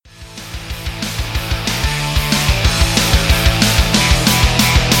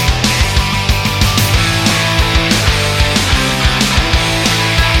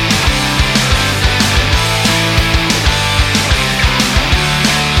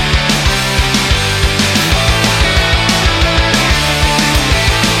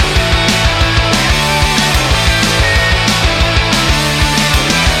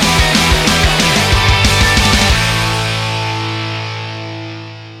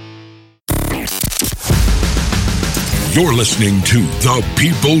You're listening to the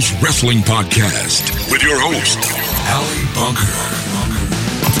People's Wrestling Podcast with your host, Ali Bunker.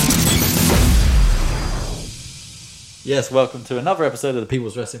 Yes, welcome to another episode of the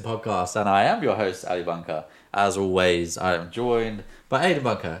People's Wrestling Podcast, and I am your host, Ali Bunker. As always, I am joined by Aidan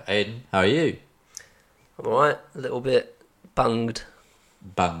Bunker. Aidan, how are you? I'm alright, a little bit bunged.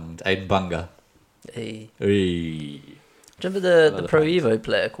 Bunged. Aidan Bunger. Hey. Hey. Do you remember the Pro Evo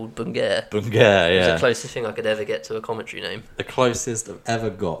player called Bunger? Bunger, yeah. It was the closest thing I could ever get to a commentary name. The closest I've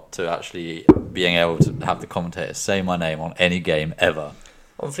ever got to actually being able to have the commentator say my name on any game ever.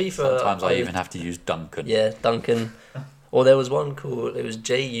 On FIFA... Sometimes I even have to use Duncan. Yeah, Duncan. Or there was one called... It was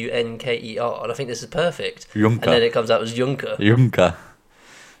Junker, and I think this is perfect. Junker. And then it comes out as Junker. Junker.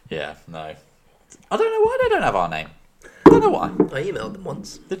 Yeah, no. I don't know why they don't have our name. I don't know why. I emailed them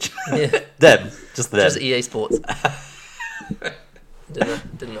once. Yeah. Them. Just them. Just EA Sports.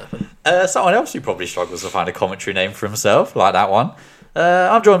 Didn't happen. Someone else who probably struggles to find a commentary name for himself, like that one.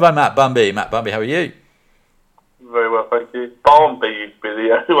 I'm joined by Matt Bumby. Matt Bumby, how are you? Very well, thank you. Barnby used to be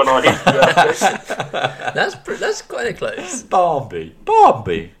the when I used to That's quite close. Barnby.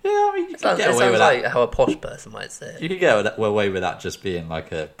 Yeah, I mean, you can get It away sounds with like that. how a posh person might say it. You could get away with that just being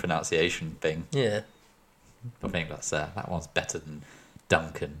like a pronunciation thing. Yeah. I think that one's better than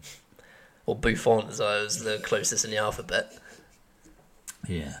Duncan. Or Buffon, as I was the closest in the alphabet.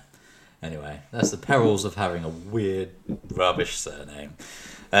 Yeah. Anyway, that's the perils of having a weird, rubbish surname.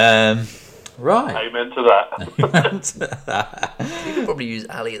 Right. Amen to that. You could probably use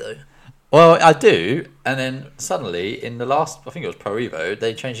Ali, though. Well, I do, and then suddenly, in the last, I think it was Pro Evo,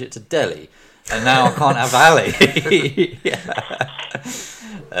 they changed it to Delhi, and now I can't have Ali.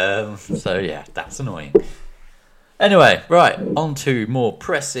 So yeah, that's annoying. Anyway, right, on to more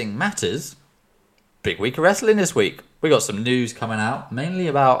pressing matters. Big week of wrestling this week. We got some news coming out, mainly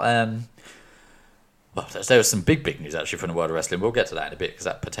about, well, there was some big news actually from the world of wrestling. We'll get to that in a bit because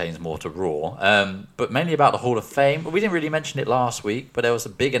that pertains more to Raw. But mainly about the Hall of Fame. We didn't really mention it last week, but there was a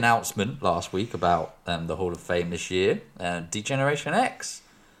big announcement last week about the Hall of Fame this year. D-Generation X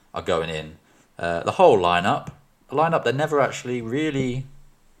are going in. The whole lineup, a lineup that never actually really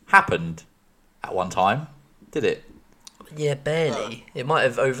happened at one time, did it? Yeah, barely. It might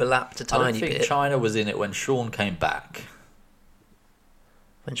have overlapped a I tiny don't think bit. China was in it when Shawn came back.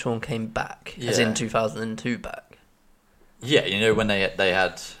 When Shawn came back, as Yeah. in 2002 back. Yeah, you know when they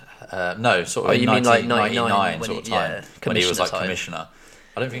had no sort of Oh, in you mean like 1999 99 sort of when he- time yeah, when he was like commissioner time. commissioner.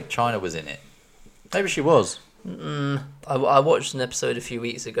 I don't think China was in it. Maybe she was. I watched an episode a few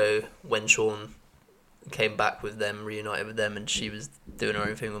weeks ago when Shawn came back with them, reunited with them, and she was doing her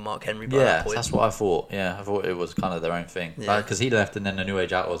own thing with Mark Henry by Yeah, that point. that's what I thought. Yeah, I thought it was kind of their own thing Yeah. because he left and then the New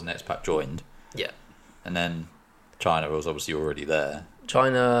Age Outlaws and X-Pac joined, Yeah. and then China was obviously already there.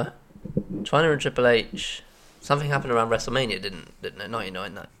 China and Triple H, something happened around WrestleMania, didn't it?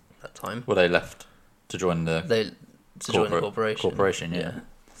 99 that time. Well, they left to join the Join the corporation. Corporation, yeah.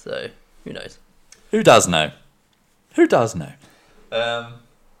 So, who knows? Who does know?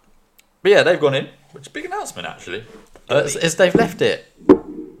 But yeah, they've gone in, which is a big announcement actually. Is they've left it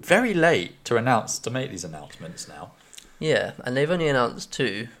very late to make these announcements now. Yeah, and they've only announced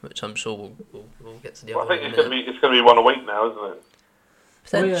 2, which I'm sure we'll get to the I other think one in it's a minute. going to be one a week now, isn't it?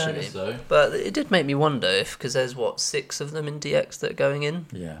 Potentially. I guess so. But it did make me wonder because there's 6 of them in DX that are going in.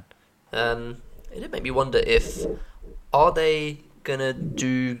 Yeah. It did make me wonder if are they gonna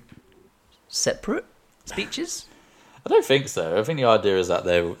do separate speeches? I don't think so. I think the idea is that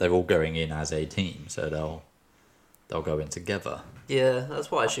they're all going in as a team, so they'll go in together. Yeah, that's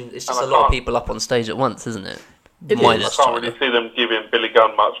what I assume. It's just And a I lot of can't- people up on stage at once, isn't it? It is. I Minus can't China. really see them giving Billy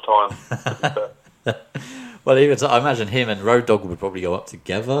Gunn much time. Well, even so, I imagine him and Road Dogg would probably go up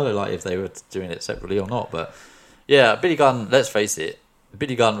together, like if they were doing it separately or not. But yeah, Billy Gunn. Let's face it,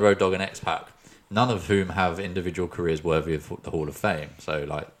 Billy Gunn, Road Dogg, and X-Pac, none of whom have individual careers worthy of the Hall of Fame. So,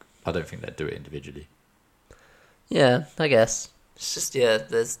 like, I don't think they'd do it individually. Yeah, I guess. It's just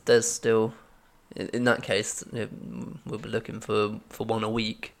there's still in that case we'll be looking for one a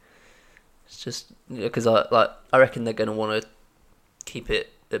week. It's just because I reckon they're going to want to keep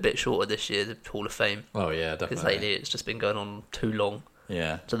it a bit shorter this year, the Hall of Fame, Oh yeah, because definitely. lately it's just been going on too long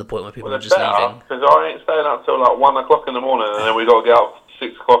Yeah. to the point where people Well, are it's just better, leaving. because I ain't staying up till like 1 o'clock in the morning, and then we got to get up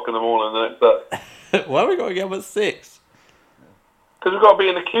 6 o'clock in the morning the next day. Why are we going to get up at 6? Because we've got to be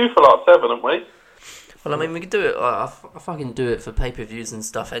in the queue for like 7, haven't we? Well, I mean, we could do it. I fucking do it for pay-per-views and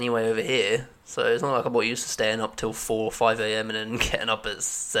stuff anyway over here. So it's not like I'm not used to staying up till 4 or 5 a.m. and then getting up at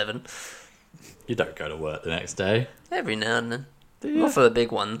 7 You don't go to work the next day. every now and then. Do you? Not for the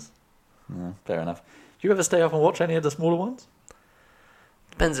big ones. Yeah, fair enough. Do you ever stay up and watch any of the smaller ones?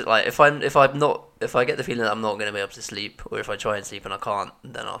 Depends. If I'm not if I get the feeling that I'm not going to be able to sleep, or if I try and sleep and I can't,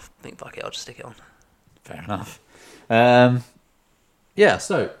 then I'll think, fuck it, I'll just stick it on. Fair enough. Yeah,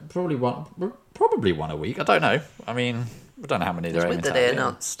 so probably one a week. I don't know. I mean, I don't know how many there are. It's weird that they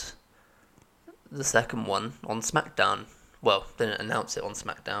announced the second one on SmackDown. Well, they didn't announce it on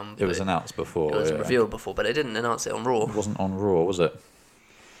SmackDown. It was announced before. It was revealed before, but they didn't announce it on Raw. It wasn't on Raw, was it?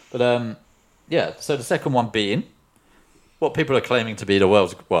 But yeah. So the second one being what people are claiming to be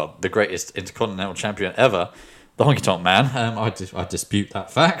the greatest Intercontinental Champion ever, the Honky Tonk Man. I dispute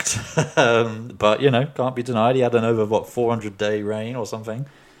that fact, but can't be denied. He had an over 400-day reign or something.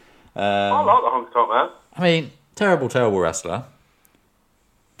 I like the Honky Tonk Man. I mean, terrible wrestler,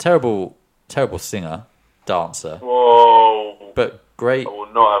 terrible singer, dancer. Whoa! But great. I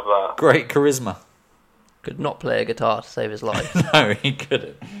will not have that. Great charisma. Could not play a guitar to save his life. No, he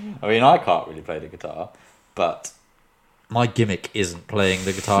couldn't. I mean, I can't really play the guitar, but my gimmick isn't playing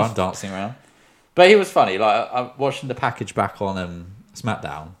the guitar and dancing around. But he was funny. Like, I'm watching the package back on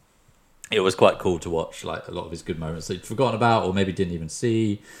SmackDown. It was quite cool to watch, like, a lot of his good moments that he'd forgotten about or maybe didn't even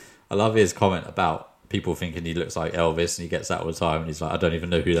see. I love his comment about people thinking he looks like Elvis, and he gets that all the time, and he's like, I don't even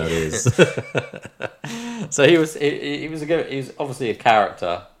know who that is. So he was obviously a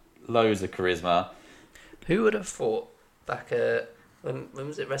character, loads of charisma. Who would have thought back at when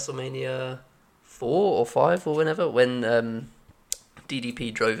was it, WrestleMania 4 or 5 or whenever, when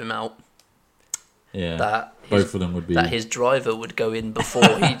DDP drove him out? Yeah, that both of them would be that his driver would go in before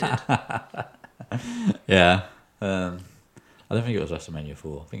he did. Yeah, I don't think it was WrestleMania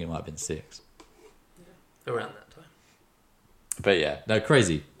 4. I think it might have been 6. Around that time. But yeah, no,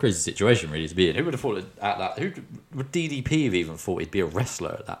 crazy situation really to be in. Who would have thought at that? Who would DDP have even thought he'd be a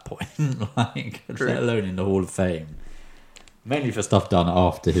wrestler at that point? Like, let alone in the Hall of Fame. Mainly for stuff done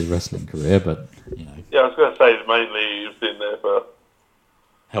after his wrestling career, but Yeah, I was going to say mainly he was in there for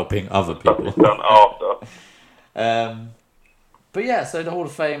helping other stuff people. he's done after. But yeah, so the Hall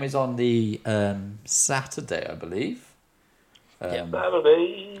of Fame is on the Saturday, I believe.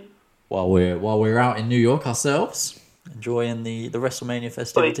 Saturday. While we're out in New York ourselves, enjoying the WrestleMania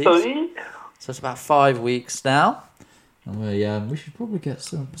festivities. So it's about 5 weeks now, and we should probably get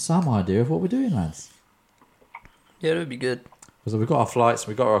some idea of what we're doing, lads. Yeah, it would be good. Because we've got our flights,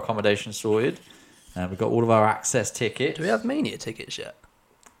 we've got our accommodation sorted, and we've got all of our access tickets. Do we have Mania tickets yet?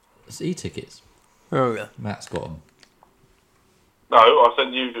 It's e-tickets. Oh yeah. Matt's got them. No, I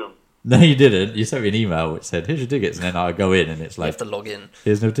sent you them. No, you didn't. You sent me an email which said, here's your tickets, and then I go in and it's You like, have to log in.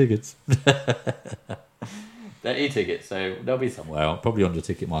 here's no tickets. They're e-tickets, so they'll be somewhere, probably on your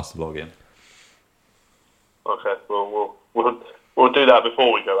Ticketmaster login. Okay, well, we'll do that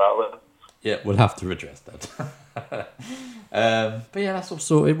before we go out then. Yeah, we'll have to address that. But yeah, that's all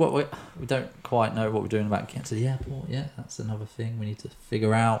sorted. We don't quite know what we're doing about getting to the airport yet. That's another thing we need to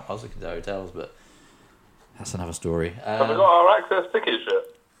figure out. I was looking at hotels, but that's another story. Have we got our access tickets yet?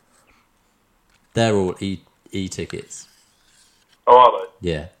 They're all e-tickets. Oh, are they?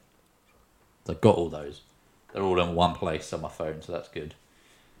 Yeah. So I've got all those. They're all in one place on my phone, so that's good.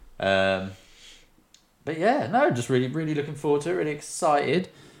 But yeah, no, just really, really looking forward to it. Really excited.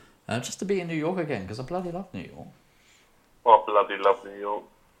 Just to be in New York again, because I bloody love New York. I bloody love New York.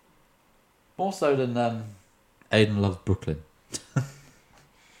 More so than Aiden loves Brooklyn.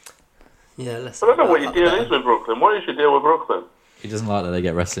 Yeah, let's. I don't know what your deal is with Brooklyn. What is your deal with Brooklyn? He doesn't like that they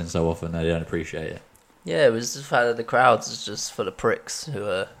get wrestling so often. They don't appreciate it. Yeah, it was the fact that the crowds is just full of pricks who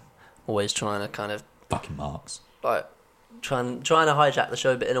are always trying to kind of Fucking marks. like trying to hijack the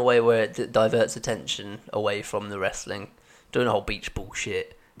show, but in a way where it diverts attention away from the wrestling, doing a whole beach ball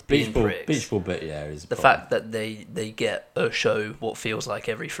shit. Beach ball bit, yeah, is the fact that they get a show what feels like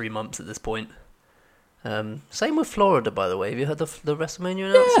every 3 months at this point. Same with Florida, by the way. Have you heard the WrestleMania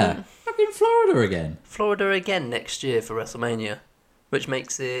announcement? Yeah, fucking Florida again. Florida again next year for WrestleMania, which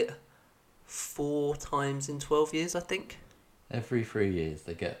makes it 4 times in 12 years, I think. Every 3 years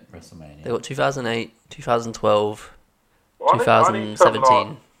they get WrestleMania. They got 2008, 2012, Well, I need something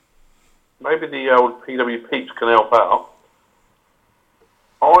 2017. like- maybe the old PW peeps can help out.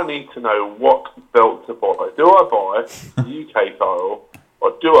 I need to know what belt to buy. Do I buy the UK title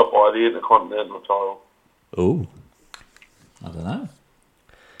or do I buy the Intercontinental title? Oh, I don't know.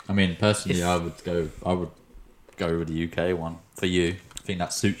 I mean, personally, I would go with the UK one for you. I think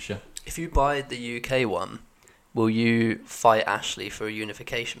that suits you. If you buy the UK one, will you fight Ashley for a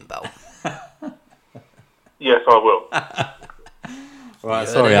unification belt? Yes, I will. Right, You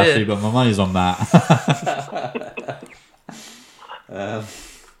sorry, heard it Ashley, here. but my money's on that.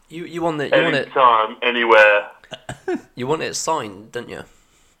 You want it? You want it? Anytime, anywhere. You want it signed, don't you?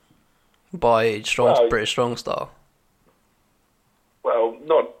 By Well, British Strong Style. Well,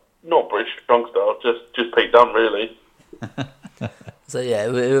 not not British strong style, just Pete Dunne, really. So yeah,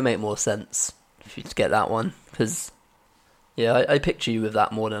 it would make more sense if you to get that one, because I picture you with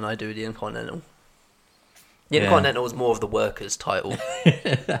that more than I do the Intercontinental. The Intercontinental is more of the workers' title.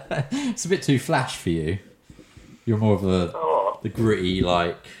 It's a bit too flash for you. You're more of the gritty,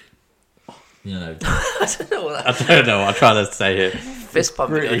 like, you know. I don't know what that I don't know what I'm trying to say here. fist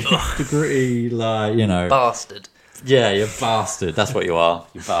pumping. The gritty, like, you know. Bastard. Yeah, you're a bastard. That's what you are.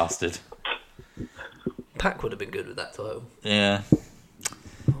 You bastard. Pac would have been good with that title. Yeah.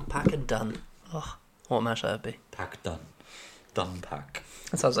 Pac and Dunn. Oh, what a match that would be. Pac done. Done pack.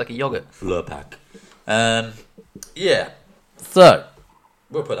 That sounds like a yogurt. Le pack. Yeah. So,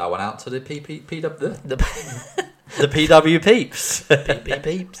 we'll put that one out to the the PW peeps. PP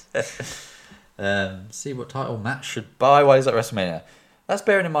peeps. See what title Matt should buy while he's at WrestleMania. That's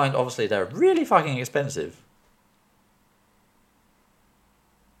bearing in mind, obviously, they're really fucking expensive.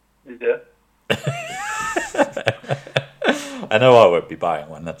 Yeah. I know I won't be buying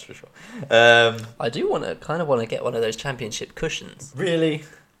one, that's for sure. I do want to get one of those championship cushions. Really?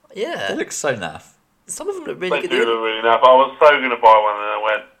 Yeah. It looks so naff. Some of them look They really do good. look really nice. I was so going to buy one and I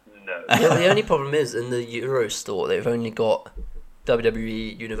went, no. Yeah, the only problem is in the Euro store they've only got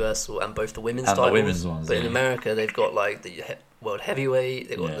WWE, Universal, and both the women's And the titles. women's ones, but in yeah. America they've got like the World Heavyweight.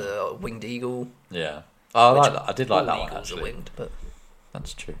 They've got Yeah. the Winged Eagle. Yeah. Oh, I which like that. I did like all that one, eagles are actually. winged, but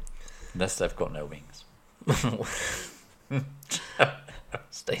That's true. Unless they've got no wings.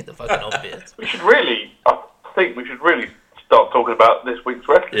 state the fucking obvious. I think we should really start talking about this week's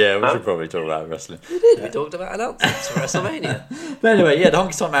wrestling. Yeah, we should probably talk about wrestling. We did. We talked about announcements for WrestleMania. But anyway, yeah, the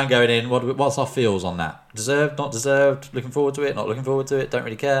Honky Tonk Man going in. What's our feels on that? Deserved, not deserved? Looking forward to it, not looking forward to it? Don't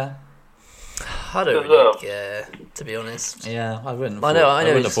really care. I don't really care, to be honest. Yeah, I wouldn't. I know wouldn't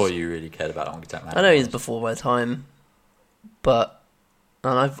have he's- thought you really cared about Honky Tonk Man. I know he's before my time, but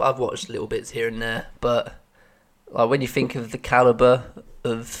and I've watched little bits here and there. But like when you think of the caliber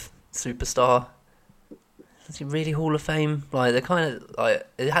of superstar, is he really Hall of Fame? Like they're kind of like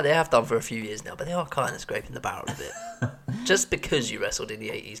they have done for a few years now, but they are kind of scraping the barrel a bit. Just because you wrestled in the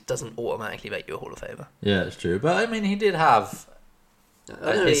 80s doesn't automatically make you a Hall of Famer. Yeah, it's true. But I mean, he did have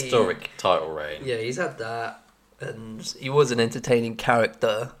a historic title reign. Yeah, he's had that, and he was an entertaining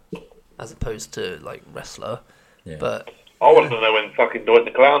character as opposed to like wrestler. Yeah. But I want to know when fucking Dwight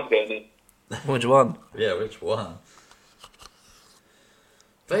the Clown's getting in. which one? Yeah, which one?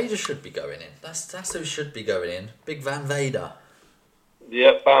 Vader should be going in. That's who should be going in. Big Van Vader.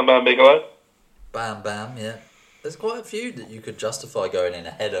 Yep, Bam Bam Bigelow. Bam Bam, yeah. There's quite a few that you could justify going in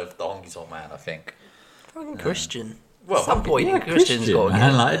ahead of the Honky Tonk Man, I think. Fucking Christian. Well, At some point, yeah, Christian's got to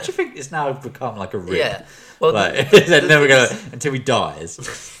man. get Like, do you think it's now become like a rip? Yeah. Well, Like, the they're never going until he dies.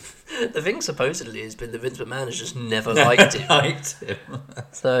 the thing supposedly has been that Vince McMahon has just never liked him. Liked him.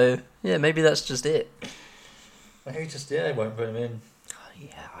 So, yeah, maybe that's just it. He just, yeah, won't put him in.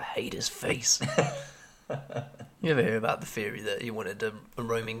 Yeah, I hate his face. You ever hear about the theory that he wanted a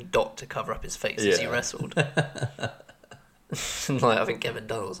roaming dot to cover up his face as he Yeah. wrestled? Like, I think Kevin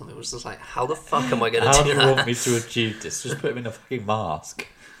Dunn or something was just like, how the fuck am I going How to do do you want that? me to achieve this? Just put him in a fucking mask.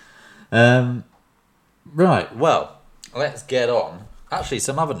 Right, well, let's get on. Actually,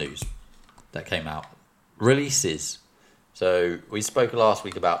 some other news that came out. Releases. So, we spoke last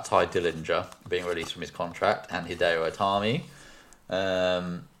week about Ty Dillinger being released from his contract and Hideo Itami.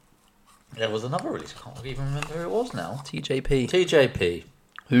 There was another release. I can't even remember who it was now. TJP, TJP.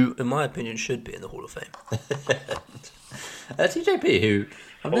 who, in my opinion, should be in the Hall of Fame. TJP, who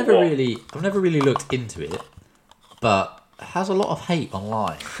I've never really looked into it, but has a lot of hate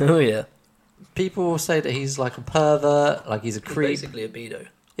online. Oh, yeah. People say that he's like a pervert, like he's a He's creep. basically a pedo.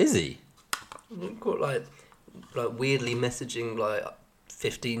 Is he? You've got like weirdly messaging like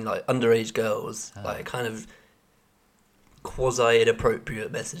 15 like underage girls, like kind of quasi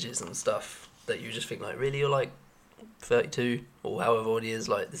inappropriate messages and stuff that you just think like, really, you're like 32 or however old he is,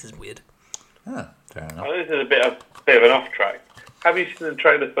 like this is weird. Fair enough. Oh, this is a bit of an off track. Have you seen the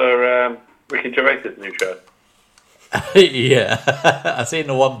trailer for Ricky Gervais's new show? Yeah, I've seen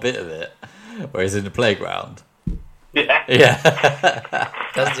the one bit of it where he's in the playground. Yeah. Yeah,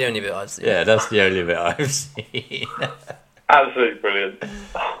 That's the only bit I've seen. yeah, that's the only bit I've seen. Absolutely brilliant.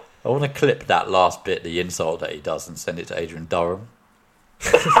 I want to clip that last bit, the insult that he does, and send it to Adrian Durham.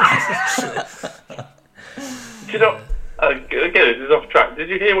 Do you know, again, this is off track. Did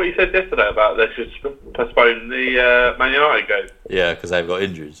you hear what he said yesterday about they should postpone the Man United game? Yeah, because they've got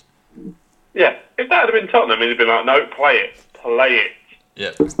injuries. Yeah. If that had been Tottenham, he'd have been like, no, play it. Play it.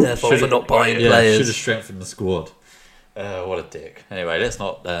 Yeah, Their fault for not buying yeah, players. should have strengthened the squad. What a dick. Anyway, let's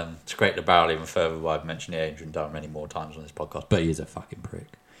not scrape the barrel even further by mentioning Adrian Durham any more times on this podcast, but he is a fucking prick.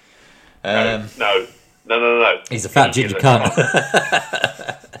 No. He's a fat ginger cunt.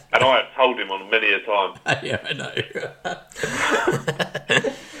 And I have told him on many a time. Yeah, I know.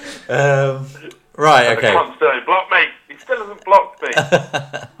 Right, okay. The cunt still ain't blocked me. He still hasn't blocked me.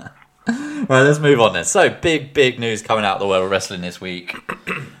 Right, let's move on then. So, big news coming out of the world of wrestling this week.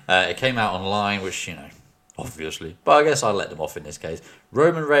 It came out online, which, obviously. But I guess I'll let them off in this case.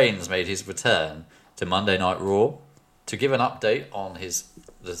 Roman Reigns made his return to Monday Night Raw to give an update on his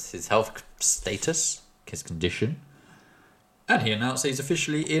health status, his condition. And he announced he's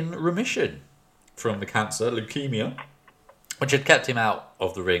officially in remission from the cancer, leukemia, which had kept him out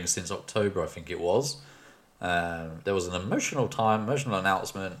of the ring since October, I think it was. There was an emotional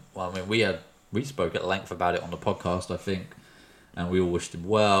announcement. Well, I mean, we spoke at length about it on the podcast, I think, and we all wished him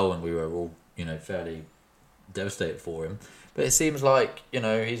well, and we were all, fairly devastated for him. But it seems like,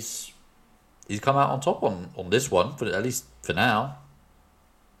 he's come out on top on this one, but at least for now.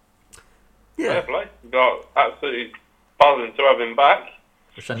 Yeah, fair play. Got absolutely buzzing to have him back.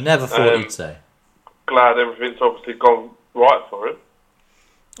 Which I never thought he'd say. Glad everything's obviously gone right for him.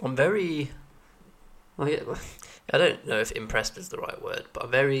 I'm very... I don't know if impressed is the right word, but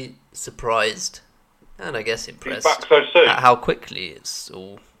I'm very surprised, and I guess impressed He's back so soon. at how quickly it's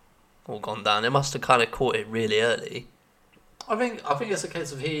all gone down. It must have kind of caught it really early. I think it's a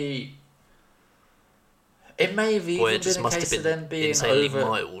case of it may have even been a case of them being insanely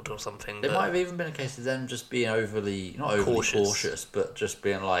mild or something. It might have even been a case of them just being not overly cautious, but just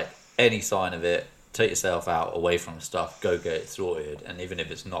being like, any sign of it, take yourself out, away from stuff, go get it sorted. And even if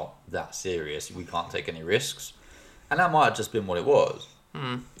it's not that serious, we can't take any risks. And that might have just been what it was.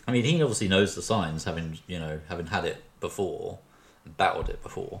 Mm. I mean, he obviously knows the signs, having had it before, and battled it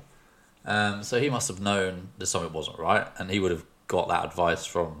before. So he must have known that something wasn't right, and he would have got that advice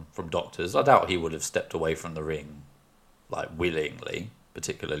from doctors. I doubt he would have stepped away from the ring, like, willingly,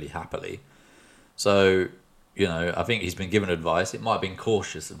 particularly happily. So, I think he's been given advice. It might have been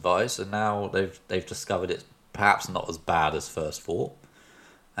cautious advice, and now they've discovered it's perhaps not as bad as first thought,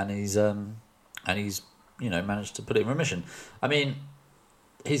 and he's managed to put it in remission. I mean,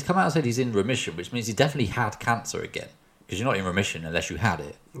 he's come out and said he's in remission, which means he definitely had cancer again, because you're not in remission unless you had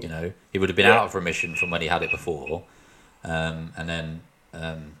it. He would have been out of remission from when he had it before, and then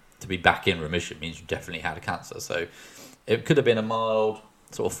to be back in remission means you definitely had a cancer. So it could have been a mild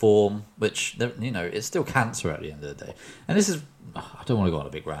sort of form, which, it's still cancer at the end of the day. And this is, I don't want to go on a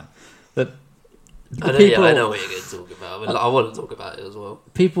big rant, but I know what you're going to talk about. I want to talk about it as well.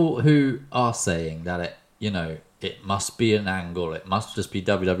 People who are saying that it must be an angle, it must just be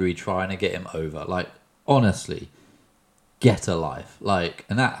WWE trying to get him over. Like, honestly, get a life. Like,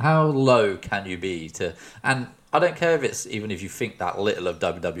 and that, how low can you be to? And I don't care if you think that little of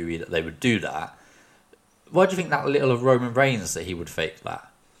WWE that they would do that. Why do you think that little of Roman Reigns that he would fake that?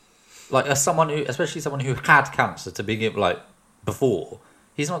 Like, especially someone who had cancer to begin, like, before,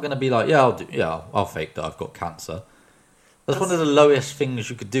 he's not going to be like, I'll fake that I've got cancer. That's one of the lowest things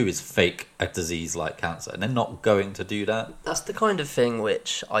you could do, is fake a disease like cancer, and they're not going to do that. That's the kind of thing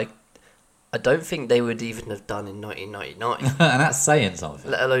which I don't think they would even have done in 1999. And that's saying something.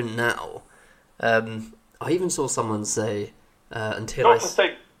 Let alone now. I even saw someone say, Not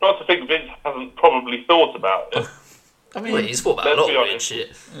to think Vince hasn't probably thought about it. I mean, he's thought about a lot of weird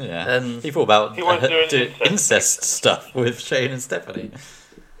shit. Yeah, he thought about doing incest stuff with Shane and Stephanie.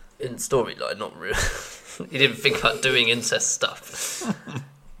 In storyline, not real. He didn't think about doing incest stuff.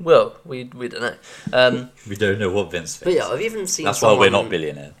 Well, we don't know. We don't know what Vince thinks. But yeah, I've even seen. That's why we're not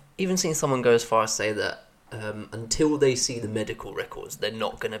billionaires. Even seen someone go as far as say that until they see the medical records, they're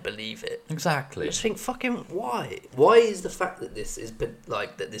not going to believe it. Exactly. I just think, fucking why? Why is the fact that this is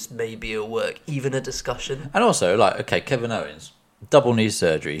that this may be a work even a discussion? And also, Kevin Owens, double knee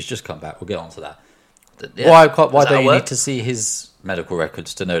surgery. He's just come back. We'll get on to that. Yeah. Why don't you need to see his medical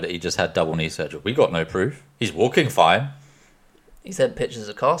records to know that he just had double knee surgery? We got no proof. He's walking fine. He sent pictures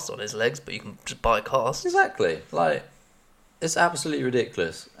of casts on his legs, but you can just buy casts. Exactly. It's absolutely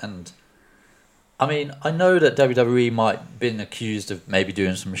ridiculous. And I mean, I know that WWE might have been accused of maybe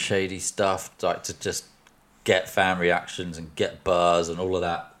doing some shady stuff, like to just get fan reactions and get buzz and all of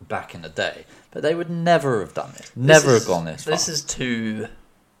that back in the day. But they would never have done it. Never have gone this far. This is too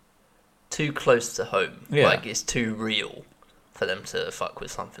close to home. Yeah. Like, it's too real for them to fuck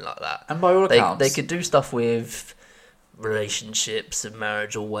with something like that. And by all accounts, they could do stuff with relationships and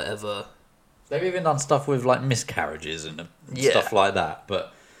marriage or whatever. They've even done stuff with miscarriages and stuff like that.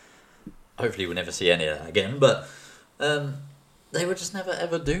 But hopefully we'll never see any of that again. But they would just never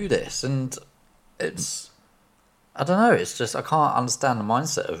ever do this. And it's, I don't know, it's just, I can't understand the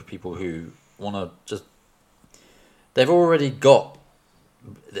mindset of people who want to just, they've already got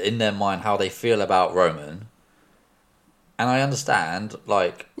in their mind how they feel about Roman. And I understand,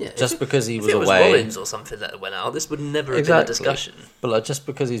 like, just because he was if it away... was Rollins or something that went out, this would never have been a discussion. But like, just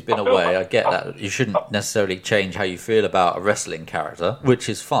because he's been away, I get that. You shouldn't necessarily change how you feel about a wrestling character, which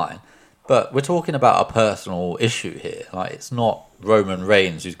is fine. But we're talking about a personal issue here. Like, it's not Roman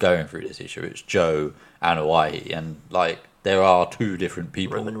Reigns who's going through this issue. It's Joe Anoa'i. And, like, there are two different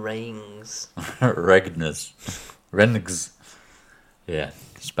people. Roman Reigns. Rengs. Yeah,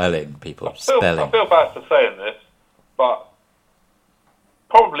 spelling, people. I feel bad for saying this, but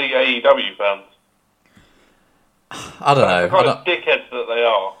probably AEW fans. I don't know. The kind of dickheads that they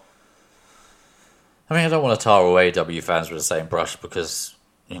are. I mean, I don't want to tar all AEW fans with the same brush because,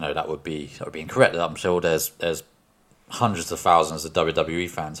 you know, that would be incorrect. I'm sure there's hundreds of thousands of WWE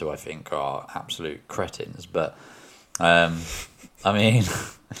fans who I think are absolute cretins. But, I mean,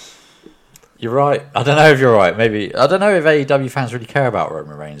 you're right. I don't know if you're right. Maybe. I don't know if AEW fans really care about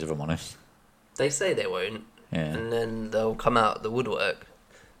Roman Reigns, if I'm honest. They say they won't. Yeah. And then they'll come out the woodwork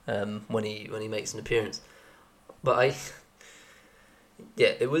when he makes an appearance. But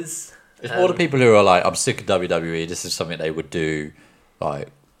it was... It's more the people who are like, I'm sick of WWE, this is something they would do, like,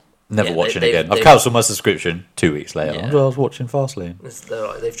 never watching again. I've cancelled my subscription 2 weeks later. Yeah. I was watching Fastlane.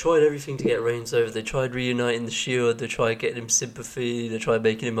 They've tried everything to get Reigns over. They tried reuniting the Shield. They tried getting him sympathy. They tried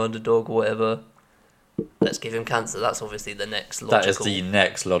making him underdog or whatever. Let's give him cancer. That's obviously the next logical... That is the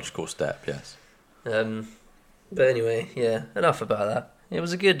next logical step, yes. But anyway, yeah, enough about that. It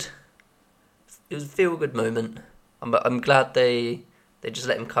was a feel-good moment. I'm glad they just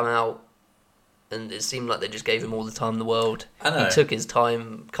let him come out, and it seemed like they just gave him all the time in the world. I know. He took his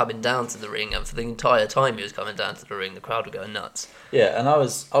time coming down to the ring, and for the entire time he was coming down to the ring, the crowd were going nuts. Yeah, and I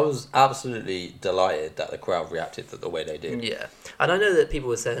was absolutely delighted that the crowd reacted the way they did. Yeah, and I know that people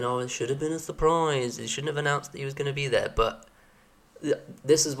were saying, "Oh, it should have been a surprise. It shouldn't have announced that he was going to be there," but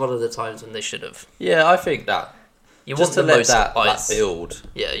this is one of the times when they should have. Yeah, I think that. You Just want to the let most that eyes. build.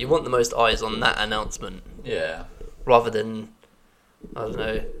 Yeah, you want the most eyes on that announcement. Yeah. Rather than, I don't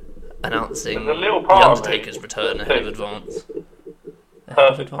know, announcing There's a little The part of Undertaker's me return that ahead of thinks advance.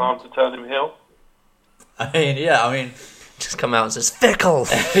 Perfect time to turn him heel. I mean... Just come out and says, fickle!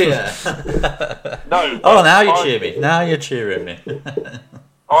 Yeah. No. Oh, now you cheer me. Now you're cheering me.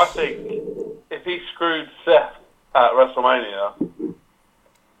 I think if he screwed Seth at WrestleMania,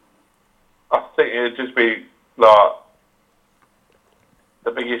 I think it'd just be like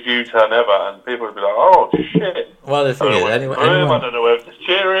the biggest U-turn ever, and people would be like, "Oh shit!" Well, the thing is, I don't know whether to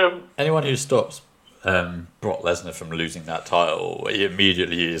cheer him. anyone who stops Brock Lesnar from losing that title, he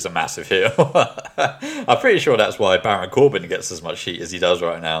immediately is a massive heel. I'm pretty sure that's why Baron Corbin gets as much heat as he does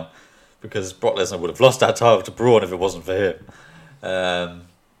right now, because Brock Lesnar would have lost that title to Braun if it wasn't for him.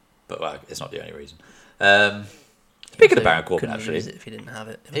 But well, it's not the only reason. Speaking of Baron Corbin, Couldn't actually, use it if he didn't have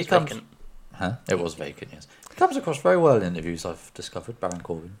it. It he was comes. vacant. Huh? It was vacant, yes. He comes across very well in interviews, I've discovered, Baron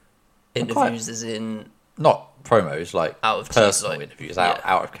Corbin. Interviews as in Not promos, like out of personal like, interviews, yeah.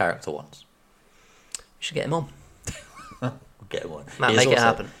 out of character ones. We should get him on. We'll get him on. Matt, make it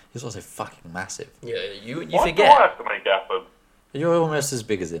happen. He's also fucking massive. Yeah, you Why do I forget. have to make it happen? You're almost as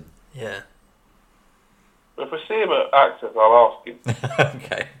big as him. Yeah. If we see him at Access, I'll ask him.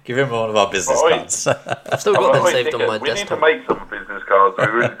 Okay, give him one of our business Oi. cards. I've still got them saved on my we need to desktop. make some business cards. We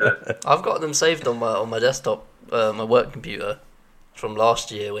really do. I've got them saved on my desktop, my work computer, from last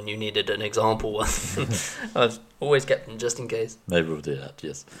year when you needed an example one. I've always kept them just in case. Maybe we'll do that,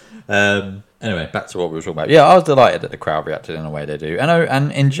 yes. Anyway, back to what we were talking about. Yeah, I was delighted that the crowd reacted in the way they do.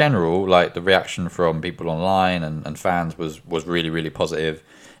 And in general, like, the reaction from people online and fans was really, really positive.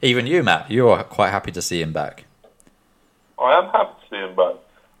 Even you, Matt, you're quite happy to see him back. I am happy to see him back.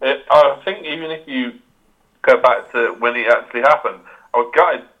 I think even if you go back to when it actually happened, I was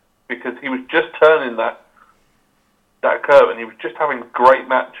gutted because he was just turning that curve, and he was just having great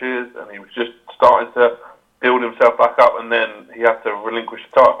matches, and he was just starting to build himself back up, and then he had to relinquish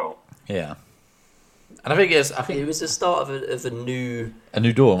the title. Yeah. And I think It was the start of a new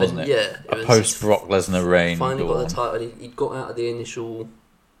dawn, wasn't it? Yeah, a post Brock Lesnar reign. Finally dawn. got the title. He got out of the initial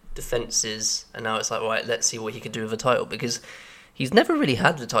defences, and now it's like, right, let's see what he can do with a title, because he's never really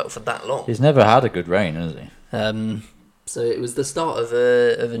had the title for that long. He's never had a good reign, has he? So it was the start of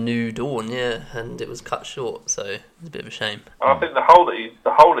a new dawn, yeah, and it was cut short, so it's a bit of a shame. And I think the hole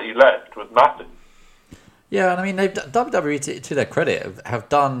that he left was massive. Yeah, and I mean, WWE, to their credit, have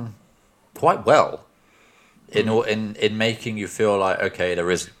done quite well in making you feel like, okay, there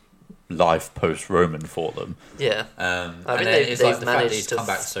is life post Roman for them. Yeah, I mean, and they've it's like the fact that managed he's to come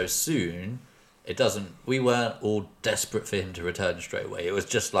back so soon. It doesn't. We weren't all desperate for him to return straight away. It was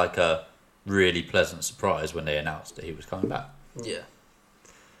just like a really pleasant surprise when they announced that he was coming back. yeah.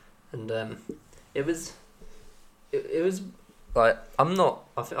 And it was like, I'm not.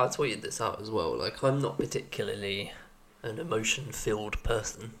 I think I tweeted this out as well. Like, I'm not particularly an emotion-filled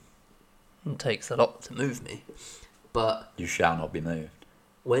person. It takes a lot to move me, but You shall not be moved.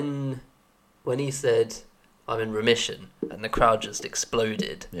 when he said I'm in remission and the crowd just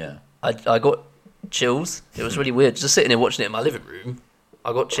exploded, Yeah. I got chills. It was really weird. Just sitting there watching it in my living room,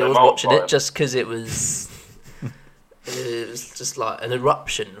 I got chills Remote watching it fire. just because it was just like an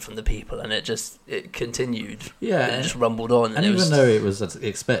eruption from the people, and it continued. Yeah, it just rumbled on, And it even was, though it was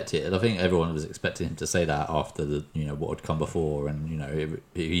expected, I think everyone was expecting him to say that after what had come before, and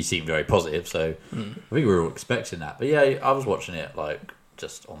he seemed very positive. So I think we were all expecting that. But yeah, I was watching it like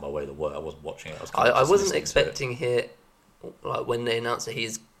just on my way to work. I wasn't watching it. I wasn't expecting it. Like when they announced that he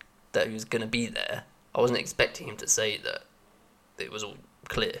was going to be there, I wasn't expecting him to say that it was all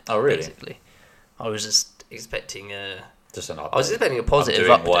clear. Oh, really? Basically, I was just expecting Just an update. I was expecting a positive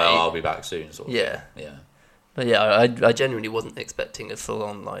I'm doing update. well, I'll be back soon. Sort of Yeah. thing. Yeah. But yeah, I genuinely wasn't expecting a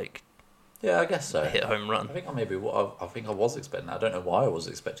full-on like Yeah, I guess so. hit home run. I think I think I was expecting that. I don't know why I was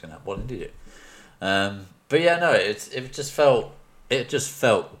expecting that. What did it? But yeah, no, it just felt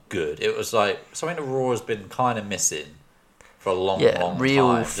good. It was like something that Raw has been kind of missing for a long real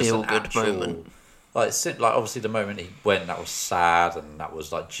time. Just an feel-good actual- moment. Like obviously the moment he went, that was sad, and that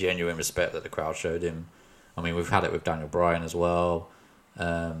was like genuine respect that the crowd showed him. I mean, we've had it with Daniel Bryan as well,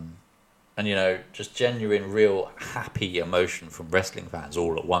 and just genuine, real happy emotion from wrestling fans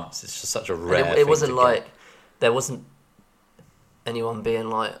all at once. It's just such a rare. And it wasn't like there wasn't anyone being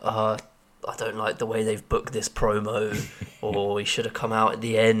like, I don't like the way they've booked this promo, or he should have come out at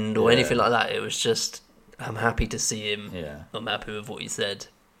the end, or Yeah. anything like that. It was just, I'm happy to see him. Yeah. I'm happy with what he said.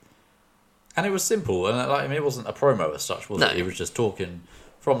 And it was simple, and it wasn't a promo as such, was No. it? He was just talking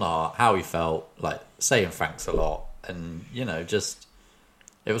from the heart, how he felt, like saying thanks a lot, and just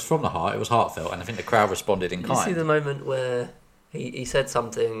it was from the heart. It was heartfelt, and I think the crowd responded in Did you see kind. the moment where he said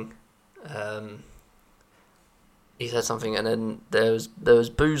something? He said something, and then there was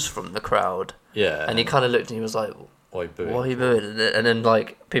boos from the crowd, Yeah, and he kind of looked and he was like, Oi, booing. "Why are you booing?" And then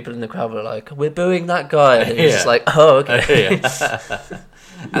like people in the crowd were like, "We're booing that guy," and he was Yeah. just like, "Oh, okay." Yeah.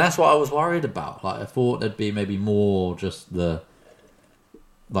 And that's what I was worried about. Like, I thought there'd be maybe more just it's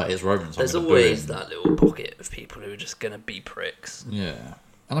Roman. There's always that little pocket of people who are just gonna be pricks. Yeah.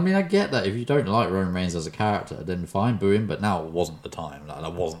 And I mean, I get that if you don't like Roman Reigns as a character, then fine, boo him. But now wasn't the time. Like,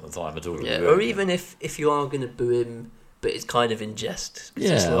 that wasn't the time at all. to Yeah, boo or him. even if you are gonna boo him, but it's kind of in jest. 'Cause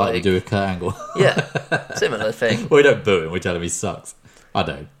it's Yeah, like we do with Kurt Angle. Yeah, similar thing. We don't boo him. We tell him he sucks. I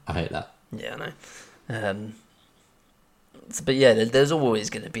don't. I hate that. Yeah, I know. But yeah, there's always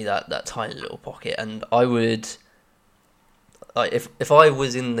going to be that tiny little pocket, and I would, like, if I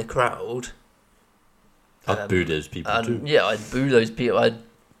was in the crowd, I'd boo those people too. yeah, I'd boo those people. I'd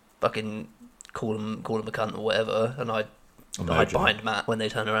fucking call them a cunt or whatever, and I'd hide Imagine. behind Matt when they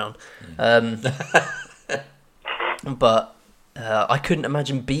turn around. But I couldn't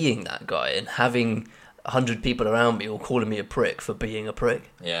imagine being that guy and having 100 people around me all calling me a prick for being a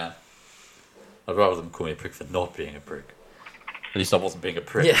prick. Yeah. I'd rather them call me a prick for not being a prick. At least I wasn't being a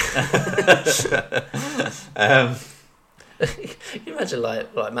prick. Yeah. Can you imagine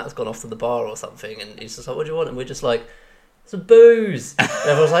like Matt's gone off to the bar or something and he's just like, "What do you want?" And we're just like, "Some booze." And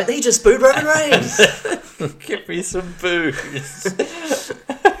everyone's like, "He just booed Roman Reigns." Give me some booze.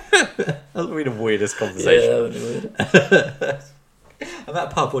 That would be the weirdest conversation. Yeah, that would be weird. And that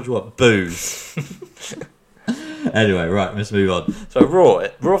pub, what do you want? Booze. Anyway, right, let's move on. So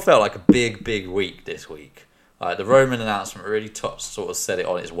Raw felt like a big week this week. Like the Roman announcement really sort of set it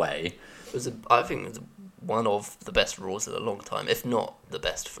on its way. I think it was one of the best Raws in a long time, if not the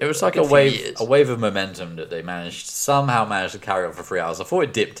best. For It was a like good a few wave years. of momentum that they somehow managed to carry on for 3 hours. I thought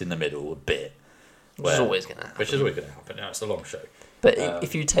it dipped in the middle a bit. Which is always going to happen. Which is always going to happen. It's a long show. But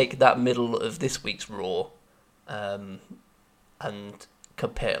if you take that middle of this week's Raw, and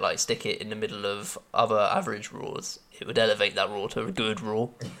stick it in the middle of other average Raws, it would elevate that Raw to a good Raw.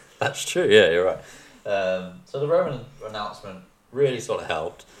 That's true, yeah, you're right. So the Roman announcement really sort of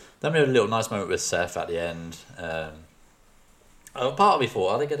helped. Then we had a little nice moment with Seth at the end. Part of me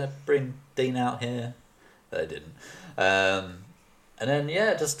thought, are they going to bring Dean out here? But they didn't. And then,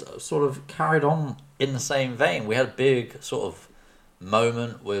 yeah, just sort of carried on in the same vein. We had a big sort of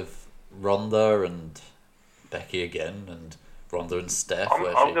moment with Ronda and Becky again, and Ronda and Steph. I'm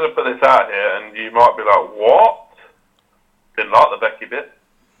going to put this out here, and you might be like, "What?" Didn't like the Becky bit.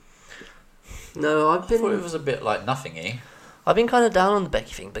 No, I thought it was a bit like nothingy. I've been kind of down on the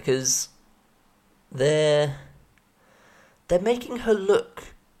Becky thing because they're making her look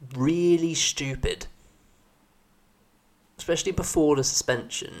really stupid, especially before the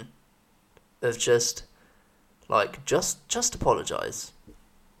suspension. of just apologise.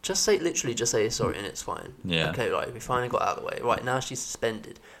 Just say sorry and it's fine. Yeah. Okay, right, we finally got out of the way. Right, now she's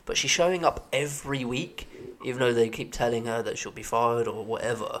suspended. But she's showing up every week, even though they keep telling her that she'll be fired or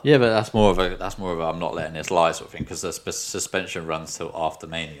whatever. Yeah, but that's more of a I'm not letting this lie sort of thing, because the suspension runs till after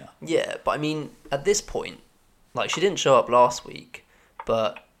Mania. Yeah, but I mean, at this point, like, she didn't show up last week,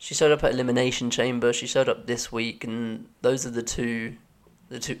 but she showed up at Elimination Chamber, she showed up this week, and those are the two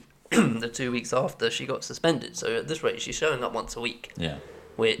the 2 weeks after she got suspended. So at this rate, she's showing up once a week. Yeah.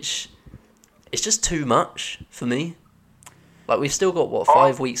 Which is just too much for me. Like, we've still got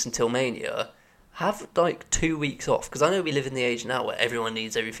 5 weeks until Mania. Have like 2 weeks off, because I know we live in the age now where everyone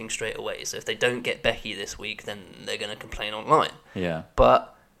needs everything straight away. So if they don't get Becky this week, then they're going to complain online. Yeah.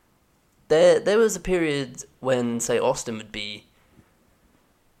 But there was a period when, say, Austin would be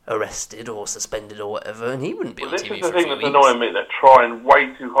arrested or suspended or whatever, and he wouldn't be on TV for a few weeks. This is the thing that's annoying me. They're trying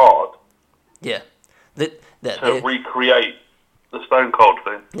way too hard to recreate the Stone Cold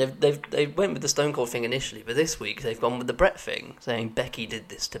thing. They went with the Stone Cold thing initially, but this week they've gone with the Brett thing, saying Becky did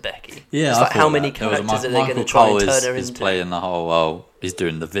this to Becky. Yeah, it's like, how many characters are they going to try and turn her into? He's playing the whole, he's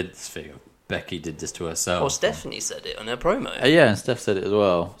doing the Vince thing. Becky did this to herself. Well, Stephanie said it on her promo. Yeah, and Steph said it as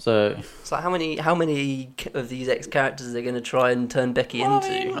well. So it's like, how many of these ex-characters are they going to try and turn Becky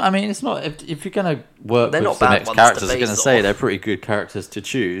into? I mean, it's not, if you're going to work They're with not some bad ex-characters, ones to I'm going to base say off. they're pretty good characters to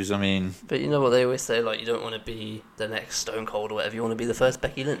choose. I mean, But you know what they always say, like, you don't want to be the next Stone Cold or whatever. You want to be the first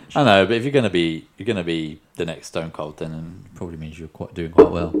Becky Lynch. I know, but if you're going to be the next Stone Cold, then it probably means you're doing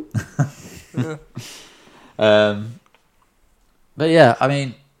quite well. But yeah, I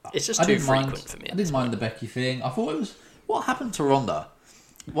mean, It's just too frequent for me. I didn't mind the Becky thing. I thought it was, what happened to Ronda?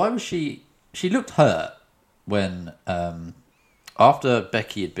 Why was she looked hurt when after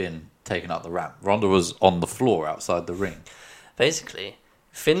Becky had been taken up the ramp. Ronda was on the floor outside the ring. Basically,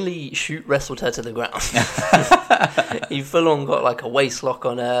 Finlay wrestled her to the ground. He full on got like a waist lock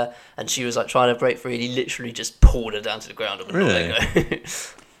on her, and she was like trying to break free, and he literally just pulled her down to the ground and wouldn't let her go.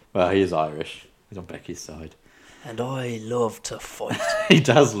 Well, he is Irish. He's on Becky's side. And I love to fight. He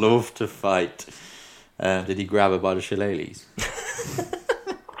does love to fight. Did he grab her by the shillelaghs?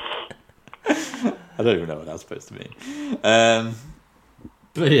 I don't even know what that's supposed to mean.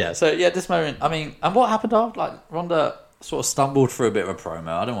 But yeah, so yeah, this moment, I mean, and what happened after? Like, Ronda sort of stumbled through a bit of a promo.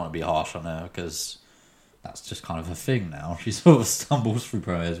 I don't want to be harsh on her because that's just kind of a thing now. She sort of stumbles through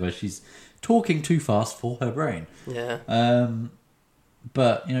promos where she's talking too fast for her brain. Yeah.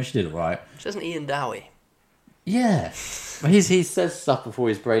 But, you know, she did it right. She doesn't Ian Dowie. Yeah. He says stuff before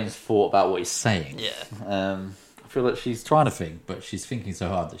his brain's thought about what he's saying. Yeah. I feel like she's trying to think, but she's thinking so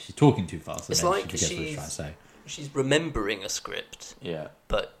hard that she's talking too fast. It's like she forgets what she's trying to say. She's remembering a script. Yeah.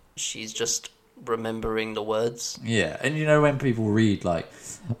 But she's just remembering the words. Yeah, and you know when people read like,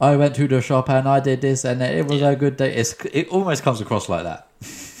 I went to the shop and I did this and it was a good day. It almost comes across like that.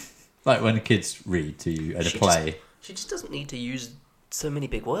 Like when kids read to you at a play. She just doesn't need to use so many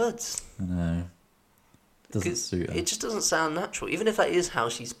big words. No. Doesn't suit her. It just doesn't sound natural, even if that is how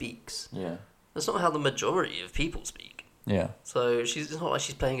she speaks. Yeah. That's not how the majority of people speak. Yeah. So it's not like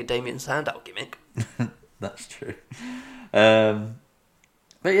she's playing a Damien Sandow gimmick. That's true. But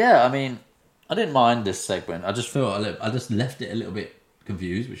yeah, I mean, I didn't mind this segment. I just felt I just left it a little bit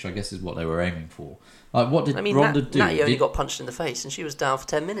confused, which I guess is what they were aiming for. Like, what did Ronda do? Natty only got punched in the face, and she was down for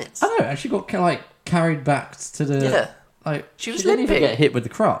 10 minutes. I know, and she got carried back to the. Yeah. Like she was didn't limping. even get hit with the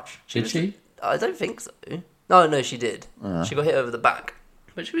crutch, did she? I don't think so. No, she did. She got hit over the back,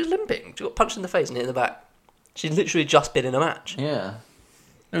 but she was limping. She got punched in the face and hit in the back. She'd literally just been in a match. Yeah,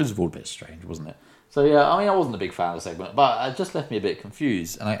 it was all a bit strange, wasn't it? So yeah, I mean, I wasn't a big fan of the segment, but it just left me a bit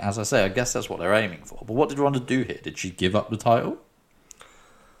confused. And as I say, I guess that's what they're aiming for. But what did Ronda do here? Did she give up the title?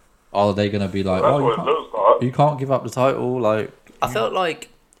 Are they going to be like, you can't give up the title? Like, I felt like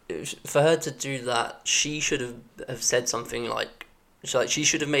for her to do that, she should have said something like she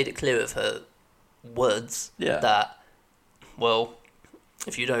should have made it clear with her words that, well,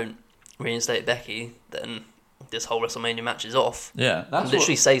 if you don't reinstate Becky, then this whole WrestleMania match is off. Yeah, that's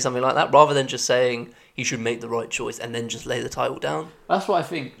literally say something like that rather than just saying he should make the right choice and then just lay the title down. That's what I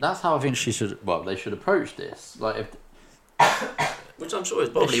think. That's how I think she should. Well, they should approach this. Like, which I'm sure is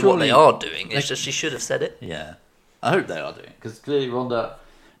probably what they are doing. It's just she should have said it. Yeah, I hope they are doing it because clearly Ronda.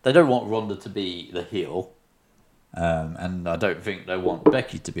 They don't want Ronda to be the heel, and I don't think they want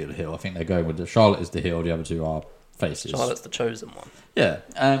Becky to be the heel. I think they're going with Charlotte is the heel. The other two are faces. Charlotte's the chosen one.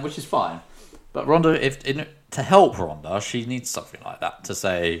 Yeah, which is fine. But Ronda, to help Ronda, she needs something like that to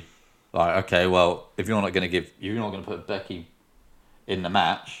say, like, okay, well, if you're not going to put Becky in the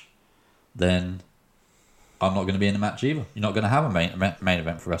match, then I'm not going to be in the match either. You're not going to have a main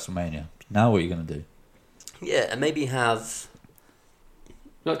event for WrestleMania. Now what are you going to do? Yeah, and maybe have...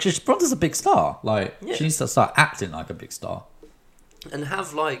 Like, Ronda's a big star. Like, Yeah. she needs to start acting like a big star. And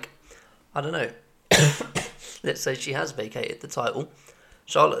have, like, I don't know, let's say she has vacated the title.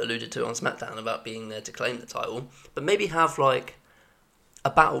 Charlotte alluded to on SmackDown about being there to claim the title. But maybe have, like, a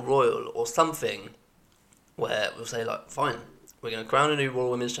battle royal or something where we'll say, like, fine, we're going to crown a new Raw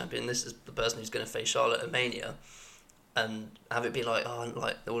Women's Champion. This is the person who's going to face Charlotte at Mania. And have it be like, oh,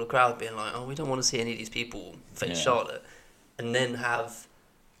 like, all the crowd being like, oh, we don't want to see any of these people face Charlotte. And then have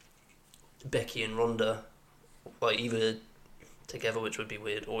Becky and Ronda, like, either together, which would be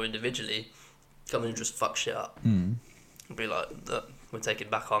weird, or individually, come in and just fuck shit up. And be like, look, we're taking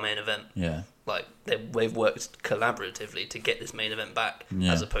back our main event. Yeah. Like, they've worked collaboratively to get this main event back,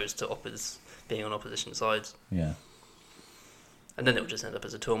 as opposed to being on opposition sides. Yeah. And then it'll just end up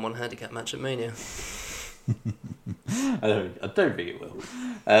as a 2-on-1 handicap match at Mania. I don't think it will.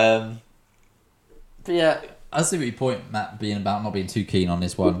 But yeah, I see what your point, Matt, being about not being too keen on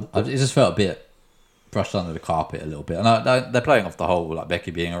this one. It just felt a bit brushed under the carpet a little bit. And they're playing off the whole like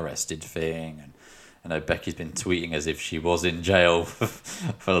Becky being arrested thing. And I know Becky's been tweeting as if she was in jail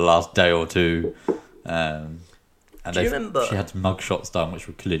for the last day or two. And Do you remember? She had mugshots done, which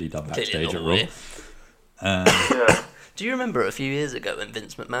were clearly done backstage at Raw. Yeah. Do you remember a few years ago when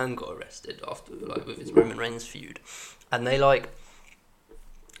Vince McMahon got arrested after, like, with his Roman Reigns feud, and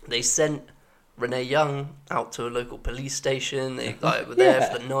they sent Renee Young out to a local police station. They were there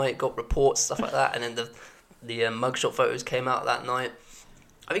for the night, got reports, stuff like that, and then the mugshot photos came out that night.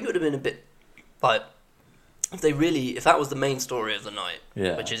 I think it would have been a bit like if that was the main story of the night,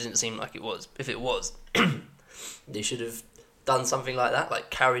 which it didn't seem like it was. If it was, they should have done something like that,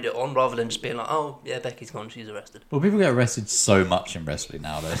 like carried it on, rather than just being like, oh yeah, Becky's gone, she's arrested. Well, people get arrested so much in wrestling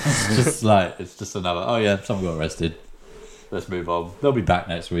now, though. It's just another, oh yeah, someone got arrested. Let's move on. They'll be back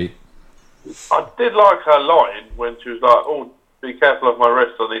next week. I did like her line when she was like, oh, be careful of my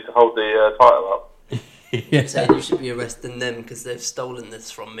wrist, I need to hold the title up. Saying you should be arresting them because they've stolen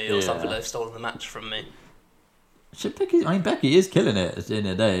this from me, or something. They've stolen the match from me. Becky is killing it at the end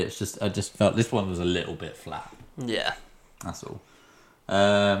of the day. It's just, I just felt this one was a little bit flat. Yeah. That's all.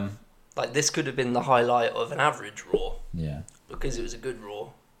 Like, this could have been the highlight of an average Raw. Yeah. Because it was a good Raw.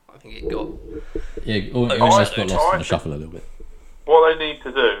 I think it got... Yeah, it almost got lost in the shuffle a little bit. What they need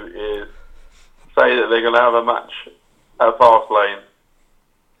to do is say that they're going to have a match at Fastlane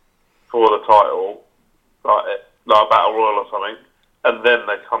for the title, like a Battle Royal or something, and then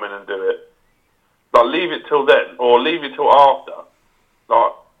they come in and do it. Like, leave it till then, or leave it till after.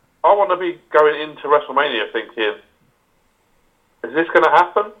 Like, I want to be going into WrestleMania thinking, is this going to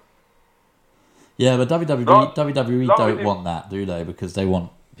happen? Yeah, but WWE don't want that, do they? Because they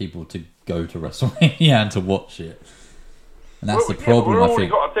want people to go to WrestleMania and to watch it. And that's the problem, we've I already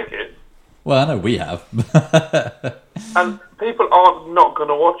think. got a ticket. Well, I know we have. And people aren't not going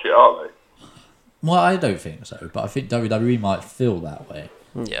to watch it, are they? Well, I don't think so, but I think WWE might feel that way.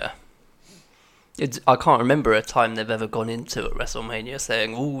 Yeah. I can't remember a time they've ever gone into a WrestleMania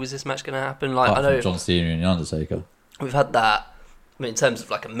saying, "Oh, is this match going to happen?" Like, Apart I know from John Cena and The Undertaker. We've had that. I mean, in terms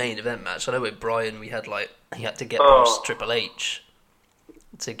of like a main event match, I know with Bryan we had like he had to get past Triple H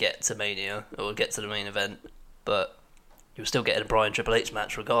to get to Mania or get to the main event, but you were still getting a Bryan Triple H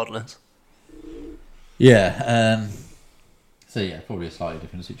match regardless. Yeah. So yeah, probably a slightly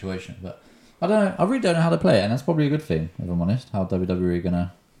different situation, but I don't know. I really don't know how to play it, and that's probably a good thing, if I'm honest. How WWE are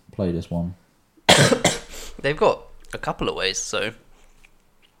gonna play this one? They've got a couple of ways, so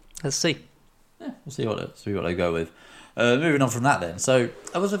let's see. Yeah, we'll see what they go with. Moving on from that, then. So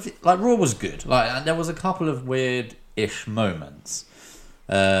Raw was good. Like, there was a couple of weird-ish moments.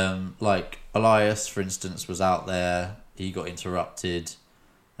 Like Elias, for instance, was out there. He got interrupted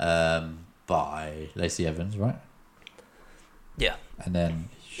by Lacey Evans, right? Yeah. And then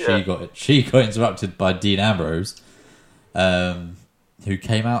she got interrupted by Dean Ambrose, who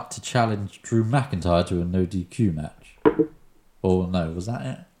came out to challenge Drew McIntyre to a no DQ match. Or no, was that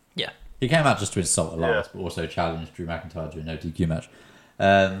it? Yeah. He came out just to insult Elias, but also challenged Drew McIntyre to a no DQ match,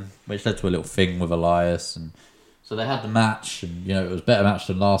 which led to a little thing with Elias, and so they had the match, and it was a better match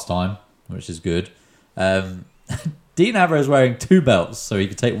than last time, which is good. Dean Ambrose wearing 2 belts, so he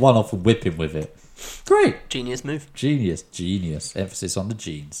could take one off and whip him with it. Great, genius move. Genius. Emphasis on the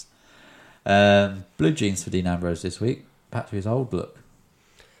jeans. Blue jeans for Dean Ambrose this week. Back to his old look.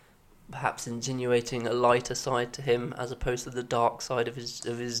 Perhaps insinuating a lighter side to him as opposed to the dark side of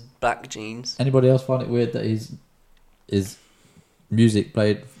his black jeans. Anybody else find it weird that his music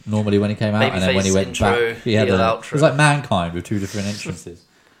played normally when he came out, and then when he went back, he had it was like Mankind with 2 different entrances.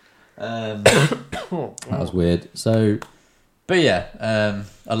 That was weird. So, But yeah,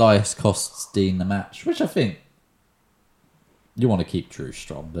 Elias costs Dean the match, which I think you want to keep Drew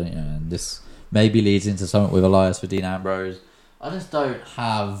strong, don't you? And this maybe leads into something with Elias for Dean Ambrose. I just don't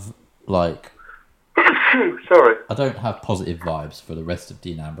have, like... Sorry. I don't have positive vibes for the rest of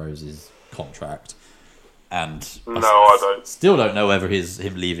Dean Ambrose's contract. And I don't. Still don't know whether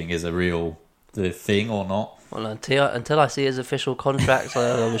him leaving is a real thing or not. Well, until I see his official contract,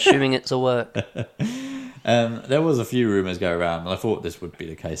 I'm assuming it's a work. There was a few rumours go around, and I thought this would be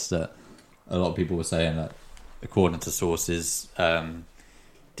the case, that a lot of people were saying that, according to sources,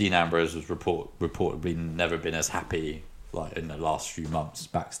 Dean Ambrose was reportedly never been as happy like in the last few months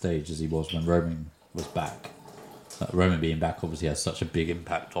backstage as he was when Roman was back. Roman being back obviously has such a big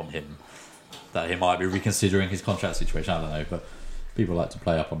impact on him that he might be reconsidering his contract situation. I don't know, but people like to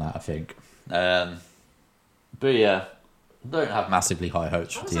play up on that, I think. But yeah, don't have massively high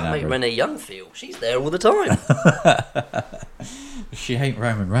hopes for Dean Ambrose. How does that make Renee Young feel? She's there all the time. She ain't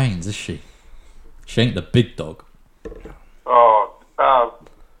Roman Reigns, is she? She ain't the big dog.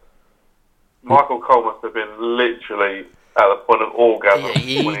 Michael Cole must have been literally at the point of orgasm. Yeah,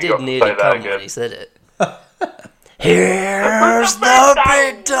 he when did nearly come when he said it. Here's the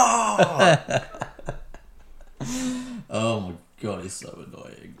big dog! Oh my god, he's so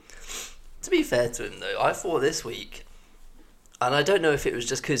annoying. To be fair to him, though, I thought this week, and I don't know if it was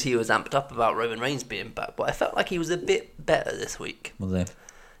just because he was amped up about Roman Reigns being back, but I felt like he was a bit better this week. Was he?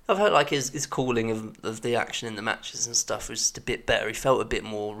 I felt like his calling of the action in the matches and stuff was just a bit better. He felt a bit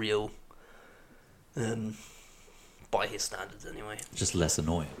more real, by his standards anyway. Just less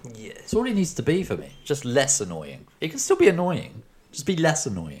annoying. Yeah. That's all he needs to be for me. Just less annoying. He can still be annoying. Just be less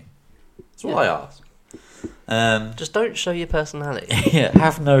annoying. That's all I ask. Just don't show your personality. Yeah,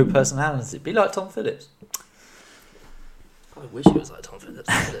 have no personality. Be like Tom Phillips. I wish he was like Tom Phillips.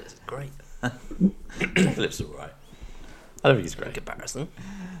 Tom Phillips is great. Tom Phillips is alright. I don't think he's great. In comparison.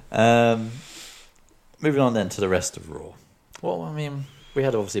 Moving on then to the rest of Raw. Well, I mean, we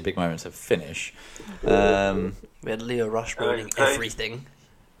had obviously big moments of finish. We had Leo Rush ruining everything.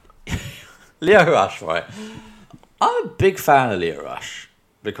 Leo Rush, right? I'm a big fan of Leo Rush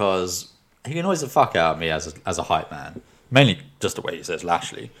because he annoys the fuck out of me as a hype man. Mainly just the way he says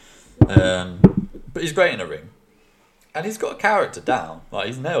Lashley. But he's great in the ring. And he's got a character down. Like,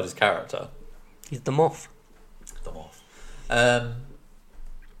 he's nailed his character. He's the Moth. The Moth.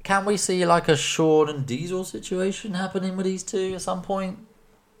 Can we see like a Shawn and Diesel situation happening with these two at some point?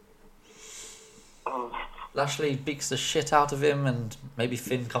 Lashley beats the shit out of him and maybe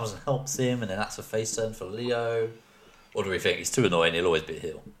Finn comes and helps him and then that's a face turn for Leo. Or do we think he's too annoying, he'll always be a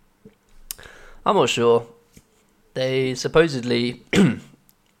heel? I'm not sure. They supposedly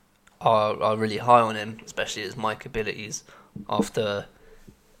are really high on him, especially his mic abilities, after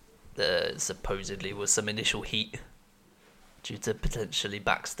there supposedly was some initial heat due to potentially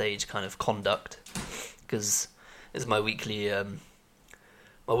backstage kind of conduct. Because it's my weekly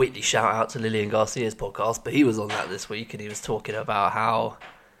shout out to Lillian Garcia's podcast, but he was on that this week and he was talking about how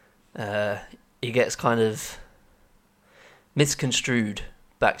he gets kind of misconstrued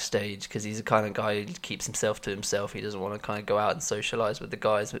backstage because he's the kind of guy who keeps himself to himself. He doesn't want to kind of go out and socialise with the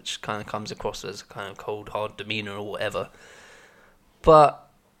guys, which kind of comes across as a kind of cold, hard demeanour or whatever. But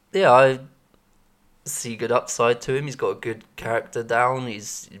yeah, I see good upside to him. He's got a good character down.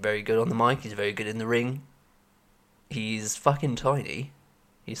 He's very good on the mic. He's very good in the ring. He's fucking tiny.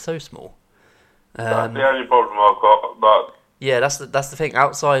 He's so small. That's the only problem I've got. But yeah, that's the thing.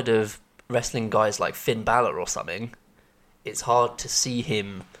 Outside of wrestling guys like Finn Balor or something, it's hard to see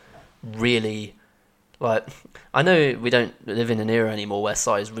him really, like, I know we don't live in an era anymore where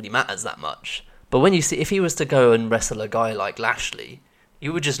size really matters that much, but when you see, if he was to go and wrestle a guy like Lashley,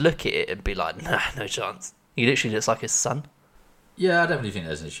 you would just look at it and be like, nah, no chance. He literally looks like his son. Yeah, I don't really think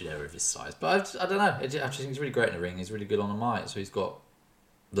there's an issue there with his size, but I don't know. I actually think he's really great in the ring. He's really good on the mic, so he's got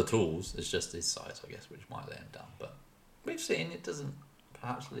the tools. It's just his size, I guess, which might let him down. But we've seen it doesn't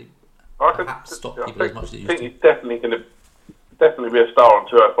perhaps stop people as much as it used to. I think he's definitely going to be a star on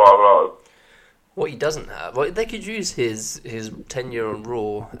 205 Live. What he doesn't have, well, they could use his tenure on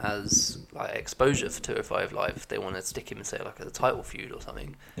Raw as like exposure for 205 Live if they want to stick him in, say, like a title feud or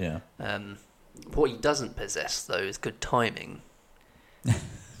something. Yeah. What he doesn't possess, though, is good timing.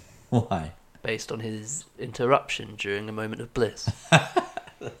 Why? Based on his interruption during a moment of bliss.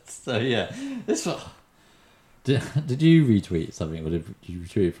 So yeah, this one. Did you retweet something, or did you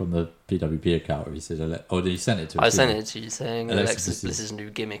retweet it from the PWP account where he said, or did you send it to us? I sent it to you saying Alexa Bliss's new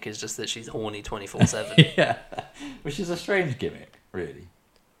gimmick is just that she's horny 24/7. Yeah, which is a strange gimmick, really,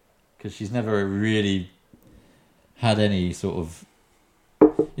 because she's never really had any sort of,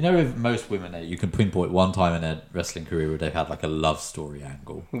 You know, with most women, you can pinpoint one time in their wrestling career where they've had like a love story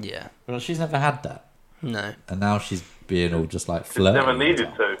angle. Yeah. Well, she's never had that. No. And now she's being all just like flirty. Never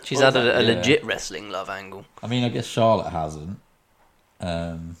needed to. She's had a Yeah. legit wrestling love angle. I mean, I guess Charlotte hasn't.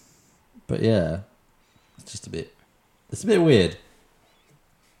 But yeah, it's just it's a bit weird.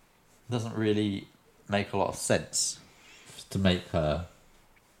 Doesn't really make a lot of sense to make her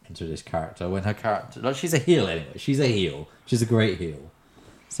into this character when her character, like, she's a heel anyway. She's a heel. She's a great heel.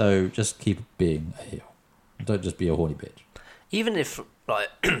 So just keep being a heel. Don't just be a horny bitch. Even if, like,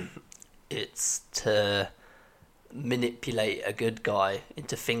 it's to manipulate a good guy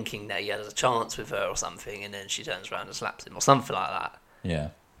into thinking that he has a chance with her or something, and then she turns around and slaps him or something like that, Yeah.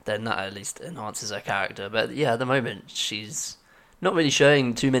 then that at least enhances her character. But yeah, at the moment, she's not really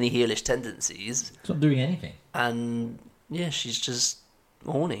showing too many heelish tendencies, She's not doing anything. and yeah, she's just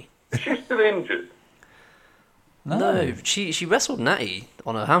horny. Is she still injured? No, she wrestled Natty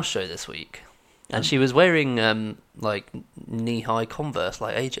on a house show this week, and she was wearing like knee-high Converse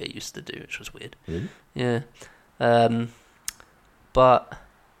like AJ used to do, which was weird. Really? Yeah, but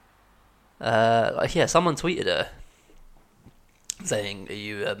like, yeah, someone tweeted her saying, "Are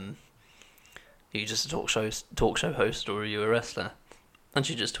you just a talk show host, or are you a wrestler?" And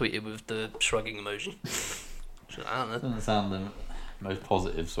she just tweeted with the shrugging emoji. So, I don't know. Doesn't sound the most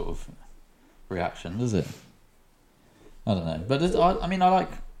positive sort of reaction, does it? I don't know. But I mean, I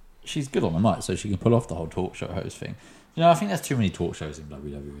like... She's good on the mic, so she can pull off the whole talk show host thing. You know, I think there's too many talk shows in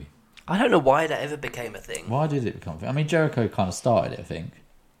WWE. I don't know why that ever became a thing. Why did it become a thing? I mean, Jericho kind of started it, I think.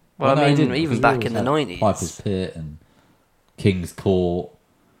 Well, no, I he mean, didn't, even because we back always in the had 90s. Piper's Pit and King's Court.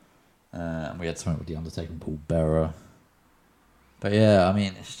 And we had something with The Undertaker and Paul Bearer. But yeah, I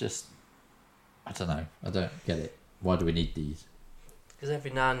mean, it's just... I don't know. I don't get it. Why do we need these? Because every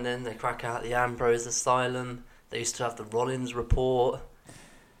now and then they crack out the Ambrose Asylum. They used to have the Rollins Report.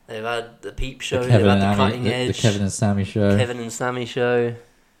 They've had the Peep Show. They've had the Cutting Edge. The Kevin and Sammy Show. Kevin and Sammy Show.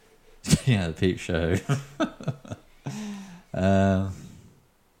 Yeah, the Peep Show. Don't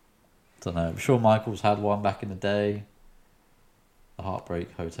know. Shawn Michaels had one back in the day. The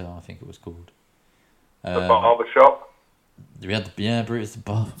Heartbreak Hotel, I think it was called. The barber shop. We had Brutus the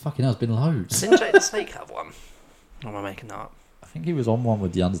Barber. Fucking hell, it's been loads. Didn't Jake the Snake have one? Or am I making that up? I think he was on one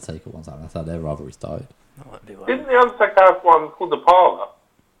with The Undertaker one time. That's how their rivalry started. That might be one. Didn't the Undertaker have one called the Parlour?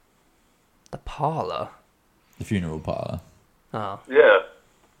 The Parlour? The Funeral Parlour. Oh. Yeah.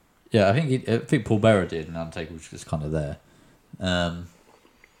 Yeah, I think Paul Bearer did, and Undertaker was just kind of there.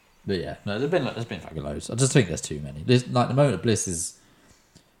 But yeah, no, there's been fucking loads. I just think there's too many. There's, like, the Moment of Bliss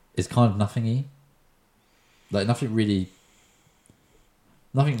is kind of nothingy. Like, nothing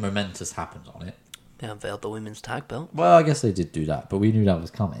momentous happened on it. They unveiled the women's tag belt. Well, I guess they did do that, but we knew that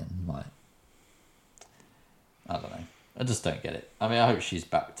was coming. Like, I don't know. I just don't get it. I mean, I hope she's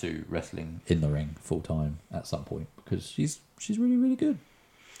back to wrestling in the ring full time at some point, because she's really, really good.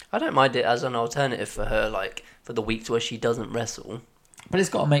 I don't mind it as an alternative for her, like, for the weeks where she doesn't wrestle. But it's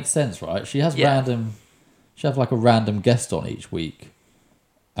got to make sense, right? She has Yeah. she have like a random guest on each week,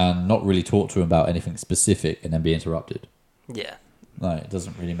 and not really talk to him about anything specific, and then be interrupted. Yeah. Like, it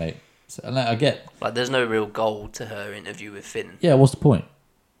doesn't really make sense. And I get, Like, there's no real goal to her interview with Finn. yeah, what's the point?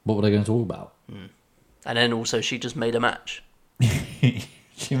 What were they going to talk about? And then also, she just made a match.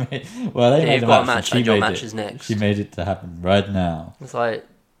 She made, well, they Yeah, made you've a got a match, match, and and she your made match it. is next. She made it to happen right now. It's like,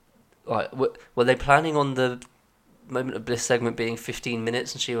 were they planning on the Moment of Bliss segment being 15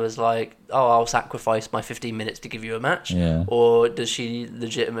 minutes, and she was like, "Oh, I'll sacrifice my 15 minutes to give you a match," Yeah. or does she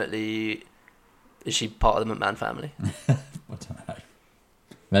legitimately? Is she part of the McMahon family? I don't know.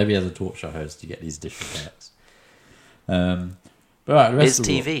 Maybe as a talk show host, you get these additional perks. But right, the Miz rest of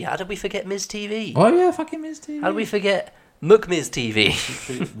the TV. How did we forget Miz TV? Oh yeah, fucking Miz TV. How did we forget McMiz TV?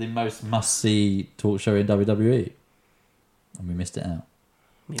 The most must-see talk show in WWE, and we missed it out.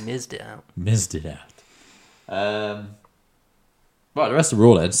 We missed it out. Missed it out. Right, the rest of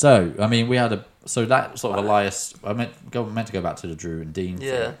Raw then. So, I mean, we had that sort of Elias. I meant to go back to the Drew and Dean thing.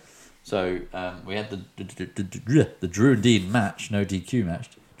 Yeah. So we had the Drew and Dean match, no DQ match.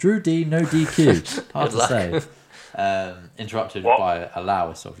 Drew Dean, no DQ. Hard Good to luck. say. Interrupted What? by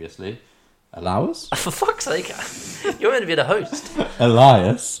Elias, obviously. Elias? For fuck's sake, you're meant to be the host.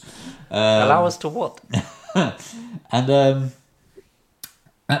 Elias. Allow us to what? And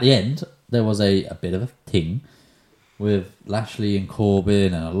at the end, there was a bit of a ting with Lashley and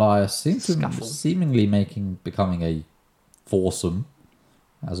Corbin and Elias Scuffle. seemingly becoming a foursome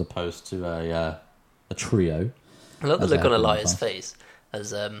as opposed to a trio. I love the As look on happened in the Elias' past. face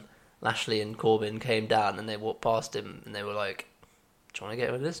as Lashley and Corbin came down and they walked past him and they were like, "Do you want to get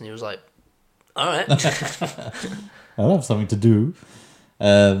rid of this?" And he was like, "All right." I'll have something to do.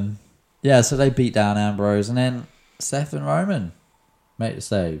 Yeah, so they beat down Ambrose, and then Seth and Roman made the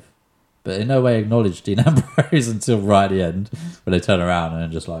save. But in no way acknowledged Dean Ambrose until right at the end, when they turn around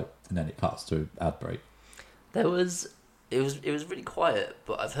and then it cuts to ad break. It was really quiet,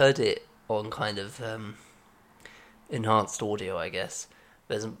 but I've heard it on kind of enhanced audio, I guess.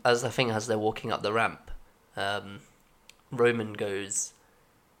 As they're walking up the ramp, Roman goes,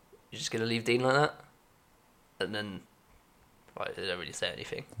 "You're just gonna leave Dean like that?" And then, they don't really say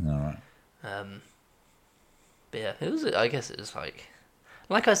anything. All right. But yeah, I guess it was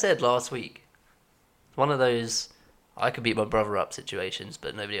like I said last week, one of those I could beat my brother up situations,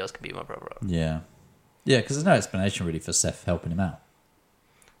 but nobody else can beat my brother up. Yeah. Yeah, because there's no explanation really for Seth helping him out.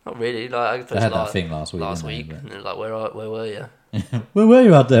 Not really. Like They had that thing last week. And they're like, where were you? Where were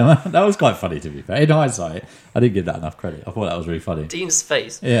you out there, man? That was quite funny, to be fair. In hindsight, I didn't give that enough credit. I thought that was really funny. Dean's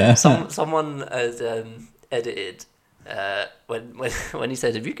face. Yeah. Someone has edited when he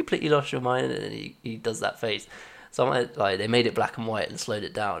said, "Have you completely lost your mind?" and he does that face. Someone they made it black and white and slowed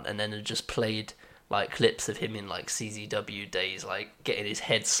it down, and then it just played clips of him in CZW days, getting his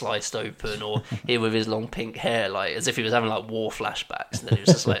head sliced open, or here with his long pink hair, as if he was having war flashbacks, and then he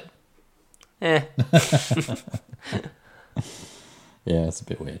was just eh. Yeah, it's a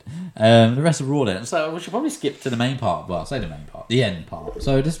bit weird. The rest of Raw then. So we should probably skip to the main part. Well, I'll say the main part. The end part.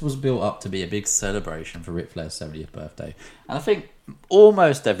 So this was built up to be a big celebration for Ric Flair's 70th birthday. And I think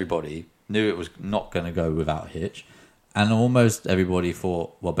almost everybody knew it was not going to go without Hitch. And almost everybody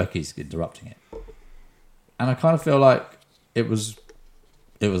thought, well, Becky's interrupting it. And I kind of feel like it was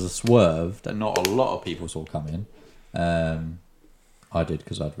a swerve that not a lot of people saw coming. I did,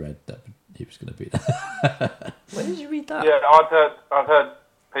 because I'd read that he was going to be there. Where did you read that? Yeah, I'd heard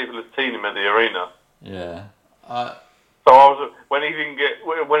people had seen him at the arena. Yeah. So I was when his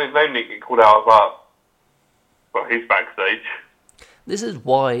name didn't get called out, I was well, he's backstage. This is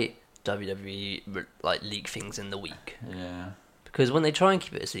why WWE leak things in the week. Yeah. Because when they try and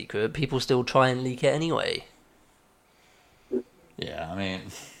keep it a secret, people still try and leak it anyway. Yeah, I mean,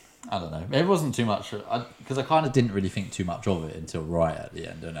 I don't know. It wasn't too much, because I kind of didn't really think too much of it until right at the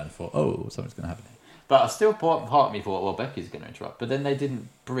end, and then I thought, oh, something's going to happen here. But part of me thought, well, Becky's going to interrupt. But then they didn't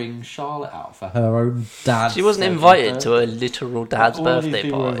bring Charlotte out for her own dad's. She wasn't invited to a literal dad's all birthday these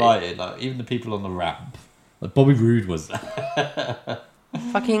people party. were invited, even the people on the ramp. Bobby Roode was there.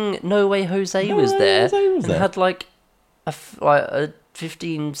 Fucking No Way Jose was there and had a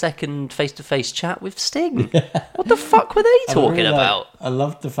 15-second face-to-face chat with Sting. What the fuck were they talking about? I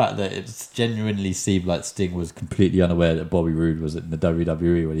loved the fact that it genuinely seemed like Sting was completely unaware that Bobby Roode was in the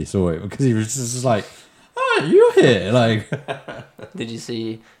WWE when he saw it, because he was just like, "Oh, you're here!" Did you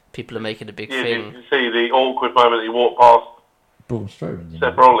see people are making a big Yeah, thing? did you see the awkward moment he walked past Braun Strowman.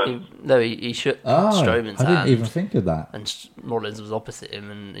 Seth Rollins? He shook Oh, Strowman's I didn't hand. even think of that. And Rollins was opposite him,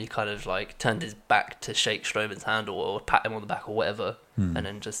 and he kind of turned his back to shake Strowman's hand or pat him on the back or whatever, and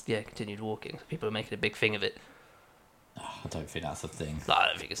then just continued walking. So people are making a big thing of it. I don't think that's a thing. No, I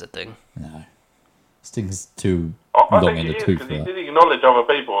don't think it's a thing. No. Sting's too I long think in he the is, tooth because for he that. did acknowledge other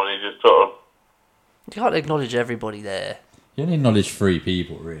people, and he just sort of... You can't acknowledge everybody there. You only acknowledge 3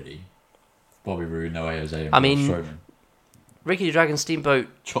 people, really. Bobby Roode, Noah Jose, and Braun Strowman. Ricky the Dragon Steamboat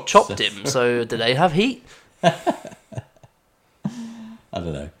Chopped chopped Seth. him, so do they have heat? I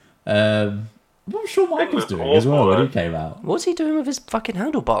don't know. What was Shawn Michaels Sting was doing as well when he awful, came out? What's he doing with his fucking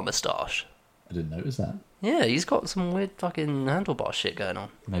handlebar moustache? I didn't notice that. Yeah, he's got some weird fucking handlebar shit going on.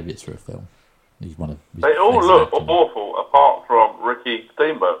 Maybe it's for a film. He's one of. They all look awful, apart from Ricky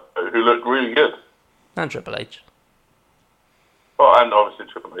Steamboat, who looked really good. And Triple H. Well, and obviously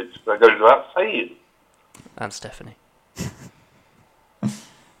Triple H. That goes without saying. And Stephanie.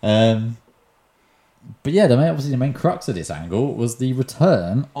 But yeah, the main crux of this angle was the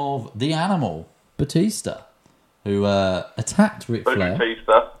return of the Animal, Batista, who attacked Ric Flair,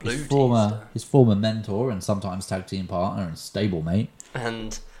 his former mentor and sometimes tag team partner and stablemate.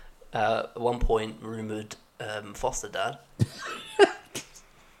 And at one point, rumoured foster dad.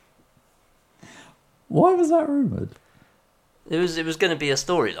 Why was that rumoured? It was going to be a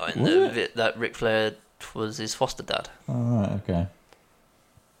storyline that Ric Flair was his foster dad. Oh, right, okay.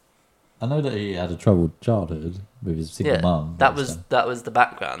 I know that he had a troubled childhood with his single mum. That was the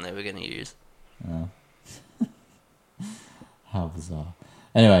background they were going to use. Yeah. How bizarre.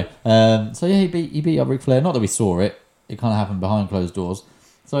 Anyway, so yeah, he beat up Ric Flair. Not that we saw it. It kind of happened behind closed doors.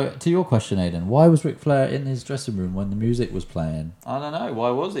 So, to your question, Aidan, why was Ric Flair in his dressing room when the music was playing? I don't know.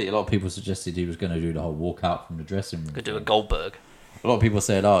 Why was he? A lot of people suggested he was going to do the whole walk out from the dressing room. Could do a Goldberg. A lot of people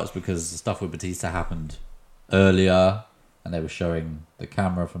said, it's because the stuff with Batista happened earlier, and they were showing the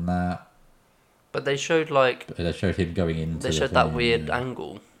camera from that. But they showed They showed him going into. they showed that weird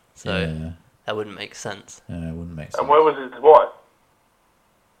angle, so Yeah. that wouldn't make sense. Yeah, it wouldn't make sense. And where was his wife?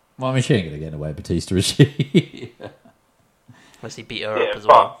 Well, I mean, she ain't going to get away, Batista, is she? Unless he beat her Yeah, up as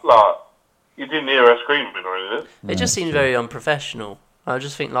well. but like you didn't hear her screaming or anything. It just seemed very unprofessional. I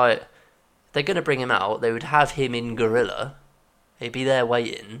just think if they're gonna bring him out, they would have him in Gorilla. He'd be there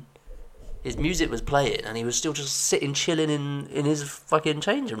waiting. His music was playing, and he was still just sitting chilling in his fucking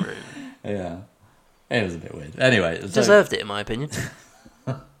changing room. Yeah. It was a bit weird. Anyway. Deserved it, in my opinion.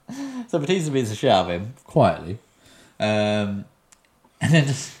 So Batista beats the shit out of him, quietly. And then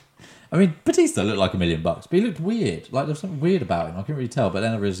just... I mean, Batista looked like $1 million, but he looked weird. Like, there was something weird about him. I couldn't really tell, but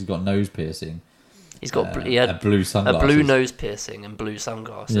then I realised he's got nose piercing. He had blue sunglasses. a blue nose piercing and blue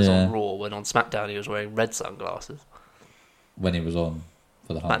sunglasses Yeah. on Raw, when on SmackDown he was wearing red sunglasses. When he was on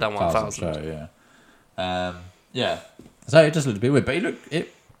for the SmackDown 100,000 1000. show, yeah. Yeah. So it just looked a bit weird, but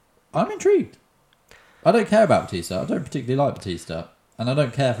I'm intrigued. I don't care about Batista. I don't particularly like Batista. And I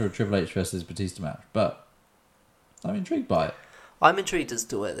don't care for a Triple H versus Batista match, but I'm intrigued by it. I'm intrigued as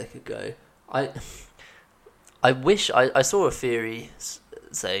to where they could go. I wish I saw a theory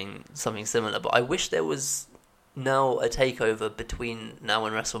saying something similar, but I wish there was now a takeover between now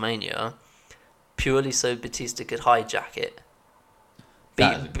and WrestleMania, purely so Batista could hijack it,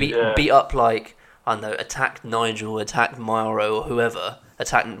 beat up I don't know, attack Nigel, attack Mauro or whoever,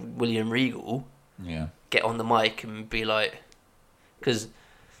 attack William Regal, get on the mic and be like, because.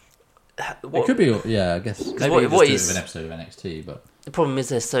 It could be, I guess. Maybe what just do it he's- with an episode of NXT, but The problem is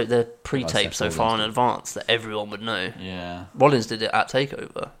they're pre-taped so Seth far in Rollins advance that everyone would know. yeah. Rollins did it at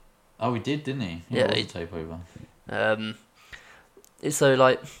Takeover. Oh, he did, didn't he? Yeah, He he- was a takeover.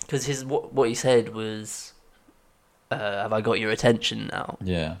 So because what he said was, "Have I got your attention now?"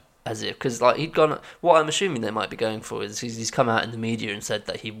 Yeah. As if because he'd gone. What I'm assuming they might be going for is he's come out in the media and said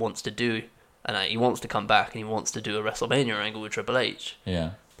that he wants to do, and he wants to come back and he wants to do a WrestleMania angle with Triple H.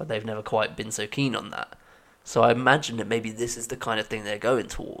 Yeah. But they've never quite been so keen on that. So I imagine that maybe this is the kind of thing they're going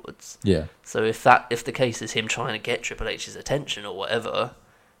towards. Yeah. So if the case is him trying to get Triple H's attention or whatever,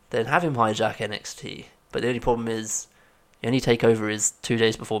 then have him hijack NXT. But the only problem is, the only takeover is 2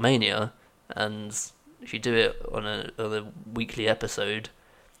 days before Mania, and if you do it on a weekly episode,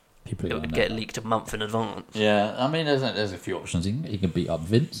 People it are would gonna get know. leaked a month in advance. Yeah, I mean, there's a few options. He can beat up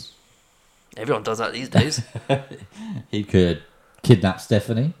Vince. Everyone does that these days. He could kidnap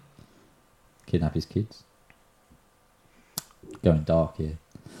Stephanie. Kidnap his kids. Going dark here.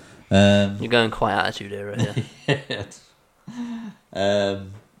 You're going quite attitude era here.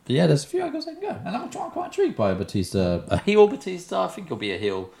 But yeah, there's a few angles they can go. And I'm quite intrigued by Batista. A heel Batista, I think he'll be a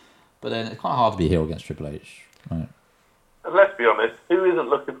heel. But then it's kind of hard to be a heel against Triple H. Right. And let's be honest, who isn't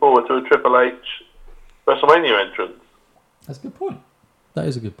looking forward to a Triple H WrestleMania entrance? That's a good point. That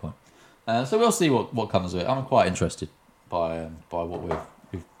is a good point. So we'll see what comes of it. I'm quite interested by what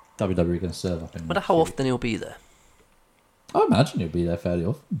we've WWE going to serve up in. I wonder how often he'll be there. I imagine he'll be there fairly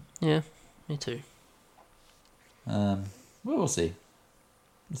often. Yeah, me too. Well, we'll see.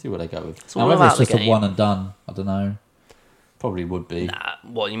 We'll see what they go with. It's Now, all whether about it's just the a game. one and done, I don't know. Probably would be. Nah,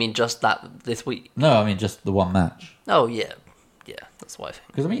 what, you mean just that this week? No, I mean just the one match. Oh, yeah. Yeah, that's what I think.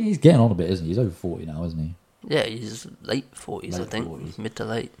 Because I mean he's getting on a bit, isn't he? He's over 40 now, isn't he? Yeah, he's late 40s, I Late think. 40s. Mid to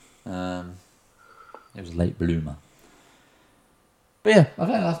late. It was a late bloomer. But yeah, I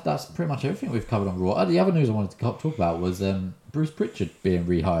think that's pretty much everything we've covered on Raw. The other news I wanted to talk about was Bruce Pritchard being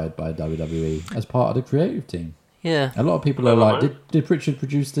rehired by WWE as part of the creative team. Yeah. A lot of people are like, did Pritchard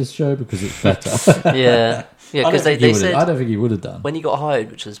produce this show because it's better? Yeah. Yeah, because they I said don't think he would have done. when he got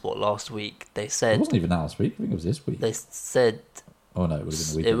hired, which was last week, they It said wasn't even last week. I think it was this week. they said Oh no, it would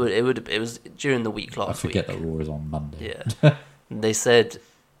have been the week. it was during the week I last forget week. that Raw is on Monday. Yeah. They said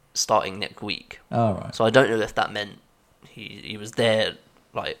starting next week. All right. So I don't know if that meant he was there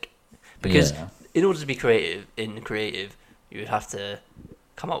because Yeah. in order to be creative, you would have to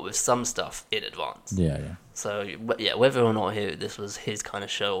come up with some stuff in advance. Yeah, yeah. So yeah, whether or not this was his kind of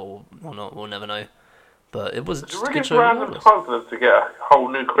show or not, we'll never know. But it was It's just a a really good show. random regardless. time for them to get a whole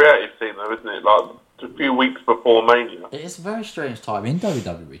new creative team, though, isn't it? Like a few weeks before Mania. It's a very strange time in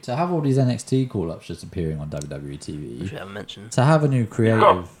WWE to have all these NXT call-ups just appearing on WWE Which TV. we haven't mentioned. To have a new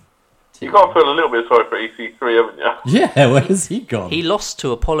creative team. You got to feel a little bit sorry for EC3, haven't you? Yeah, where's he gone? He lost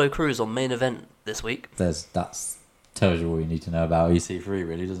to Apollo Crews on main event this week. That's tells you all you need to know about EC3,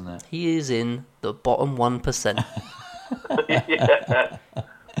 really, doesn't it? He is in the bottom 1%. Yeah.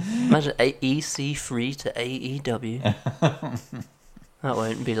 Imagine EC3 to AEW. That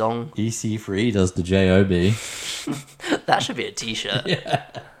won't be long. EC3 does the JOB. That should be a t-shirt.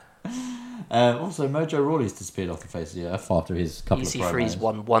 Also, Mojo Rawley's disappeared off the face of the earth after his couple of EC3's promos.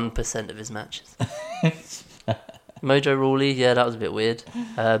 won 1% of his matches. Mojo Rawley, yeah, that was a bit weird.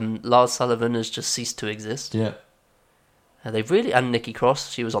 Lars Sullivan has just ceased to exist. Yeah. And Nikki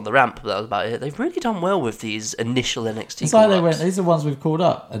Cross, she was on the ramp, but that was about it. They've really done well with these initial NXT It's like they call-ups. went, these are the ones we've called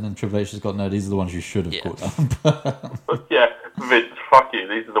up, and then Triple H has gone, no, these are the ones you should have called up. Yeah, Vince, fuck you.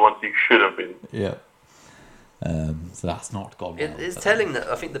 These are the ones you should have been. Yeah. So that's not gone well. It's telling that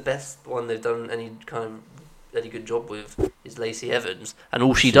I think the best one they've done any good job with is Lacey Evans, and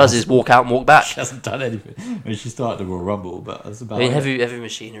all she does is walk out and walk back. She hasn't done anything. I mean, she started the Royal Rumble, but that's about I mean, it. heavy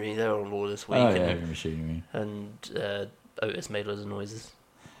machinery, they're on Raw this week. Oh, yeah, Heavy Machinery. And Otis made loads of noises.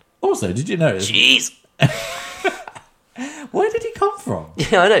 Also, did you notice? Jeez! Where did he come from?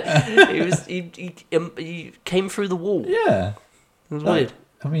 Yeah, I know. He came through the wall. Yeah. It was weird.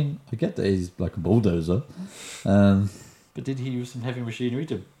 I mean, I get that he's like a bulldozer. But did he use some heavy machinery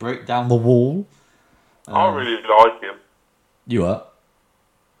to break down the wall? I really like him. You are?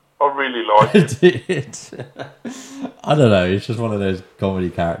 I really like I him. did. I don't know. It's just one of those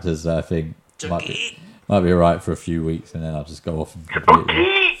comedy characters that I think might be alright for a few weeks, and then I'll just go off and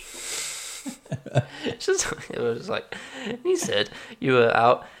completely. It was like, he said you were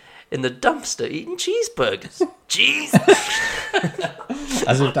out in the dumpster eating cheeseburgers. Jeez!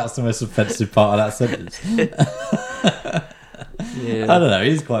 As if that's the most offensive part of that sentence. Yeah. I don't know.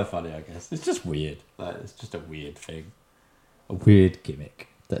 He's quite funny, I guess. It's just weird. Like, it's just a weird thing. A weird gimmick.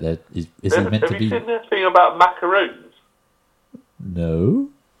 That is he meant to Have be? you seen this thing about macaroons? No.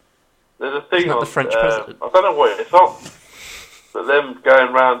 There's a thing Isn't that on the French president? I don't know what it's on, but them going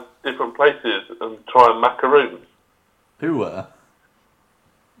around different places and trying macaroons. Who were?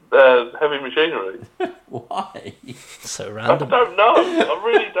 Heavy machinery. Why? So I random. don't know. I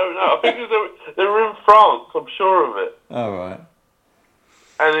really don't know. I think they were in France. I'm sure of it. All right.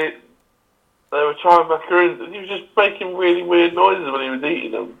 And they were trying macaroons, and he was just making really weird noises when he was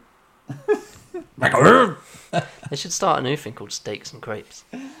eating them. Macaroon. They should start a new thing called Steaks and Crepes.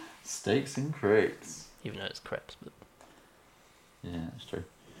 Steaks and crepes. Even though it's crepes, but Yeah, that's true.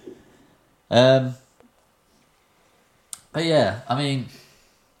 But yeah, I mean,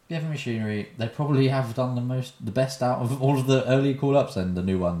 Heavy Machinery, they probably have done the best out of all of the early call-ups, and the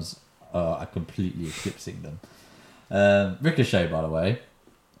new ones are completely eclipsing them. Ricochet, by the way,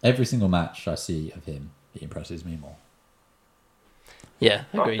 every single match I see of him, he impresses me more. yeah,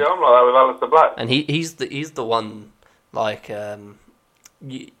 I'm like agreed. that with Aleister Black. And he's the one, like,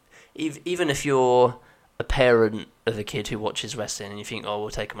 even if you're a parent of a kid who watches wrestling and you think, oh,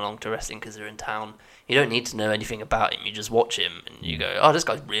 we'll take them along to wrestling because they're in town, you don't need to know anything about him. You just watch him and you go, oh, this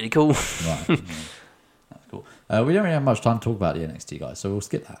guy's really cool. Right. That's cool. We don't really have much time to talk about the NXT guys, so we'll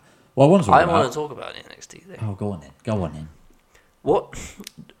skip that. Well, I want to talk about the NXT thing. Oh, go on then.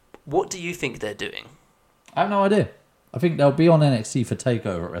 What do you think they're doing? I have no idea. I think they'll be on NXT for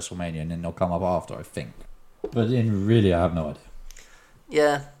TakeOver at WrestleMania, and then they'll come up after, I think. But really, I have no idea.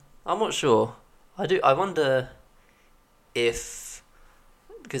 Yeah, I'm not sure. I wonder if,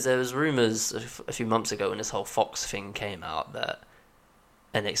 because there was rumours a few months ago when this whole Fox thing came out that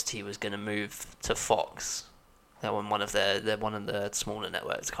NXT was going to move to Fox. They're one of the smaller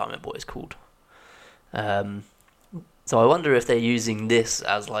networks. I can't remember what it's called. So I wonder if they're using this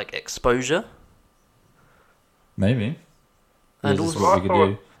as like exposure. Maybe. And This is also- what we could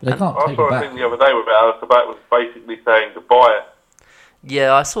do. But they can't I take saw it a back. thing the other day where Aleister Black was basically saying goodbye.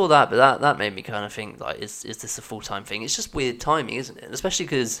 Yeah, I saw that, but that made me kind of think, like, is this a full-time thing? It's just weird timing, isn't it? Especially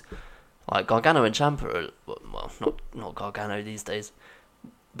because, like, Gargano and Ciampa are, well, not Gargano these days,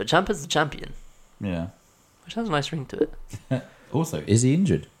 but Ciampa's the champion, Yeah. which has a nice ring to it. Also, is he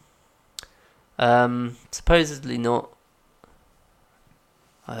injured? Supposedly not.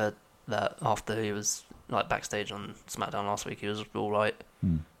 I heard that after he was, like, backstage on SmackDown last week, he was alright.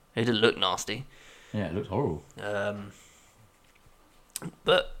 He didn't look nasty. Yeah, it looks horrible.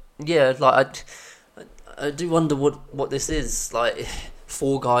 But yeah, like I do wonder what this is. Like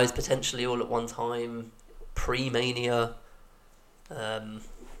 4 guys potentially all at one time, pre-Mania,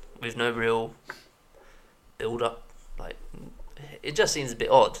 with no real build up. Like it just seems a bit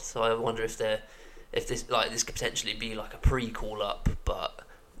odd. So I wonder if this could potentially be like a pre-call up, but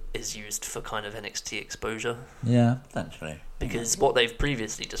is used for kind of NXT exposure. Yeah, potentially. Because what they've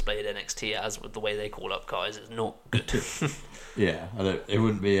previously displayed NXT as with the way they call up guys is not good. Yeah, it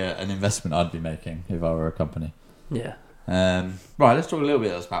wouldn't be an investment I'd be making if I were a company. Yeah. Right, let's talk a little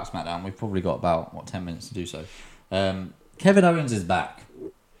bit about SmackDown. We've probably got about 10 minutes to do so. Kevin Owens is back.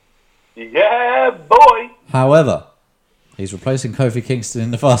 Yeah, boy. However, he's replacing Kofi Kingston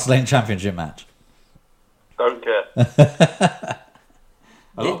in the Fastlane Championship match. Don't care.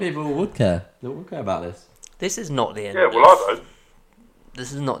 A lot of people would care. They would care about this. This is not the end. Yeah, well, I don't.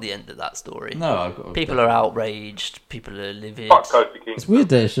 This is not the end of that story. No, I've got. People are outraged. People are livid. Fuck Kofi Kingston. It's weird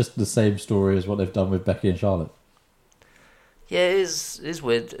that it's just the same story as what they've done with Becky and Charlotte. Yeah, it is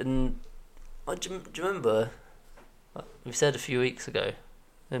weird. And do you remember? We said a few weeks ago,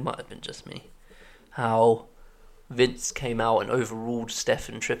 it might have been just me, how Vince came out and overruled Steph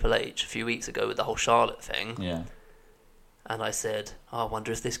and Triple H a few weeks ago with the whole Charlotte thing. Yeah. And I said, I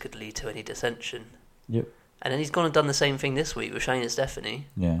wonder if this could lead to any dissension. Yep. And then he's gone and done the same thing this week with Shane and Stephanie.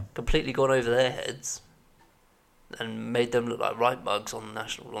 Yeah. Completely gone over their heads and made them look like right bugs on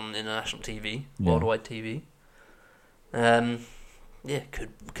international TV, worldwide TV. Yeah,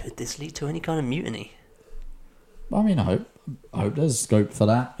 could this lead to any kind of mutiny? I mean, I hope there's scope for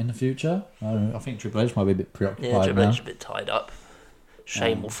that in the future. I think Triple H might be a bit preoccupied Yeah, Triple now. H is a bit tied up.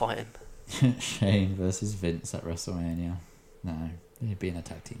 Shane will fight him. Shane versus Vince at WrestleMania. No, it'd be in a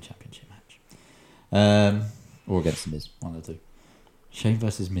tag team championship match. Or against the Miz, one of the two. Shane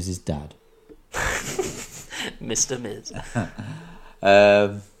versus Miz's dad. Mr. Miz.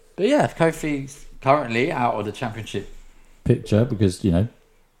 But yeah, Kofi's currently out of the championship. Picture because,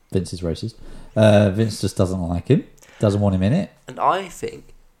 Vince is racist. Vince just doesn't like him. Doesn't want him in it. And I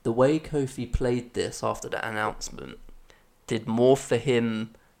think the way Kofi played this after the announcement did more for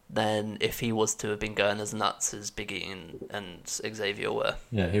him than if he was to have been going as nuts as Biggie and Xavier were.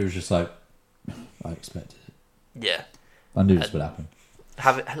 Yeah, he was just like, I expected it. Yeah. I knew this would happen.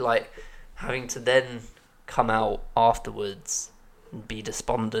 Having to then come out afterwards and be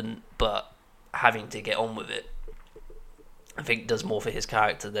despondent, but having to get on with it, I think does more for his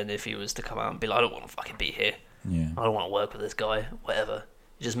character than if he was to come out and be like, I don't want to fucking be here. Yeah. I don't want to work with this guy, whatever.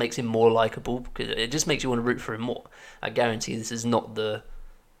 It just makes him more likeable, because it just makes you want to root for him more. I guarantee this is not the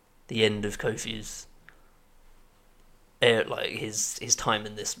end of Kofi's his time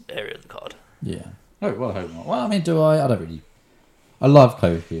in this area of the card. Yeah. Oh, well, I hope not. Well, I mean, do I? I don't really. I love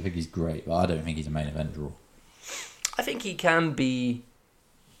Kofi. I think he's great, but I don't think he's a main event draw. I think he can be.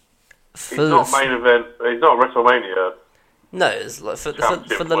 He's not main event. He's not WrestleMania. No, it's like for the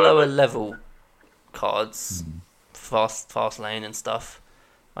whatever. lower level cards, fast lane and stuff.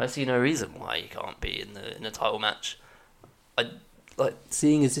 I see no reason why he can't be in the title match. I like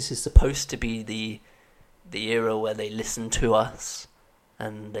seeing as this is supposed to be the era where they listen to us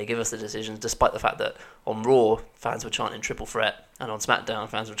and they give us the decisions, despite the fact that on Raw fans were chanting triple threat and on SmackDown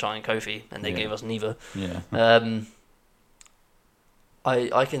fans were chanting Kofi and they gave us neither. Yeah.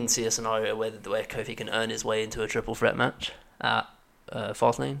 I can see a scenario where Kofi can earn his way into a triple threat match at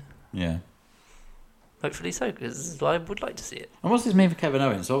Fastlane. Yeah. Hopefully so, because I would like to see it. And what's this mean for Kevin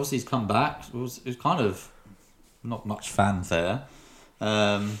Owens? So obviously he's come back. It was kind of not much fanfare.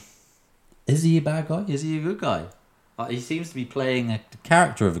 Is he a bad guy? Is he a good guy? He seems to be playing The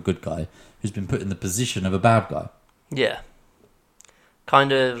character of a good guy who's been put in the position of a bad guy. Yeah.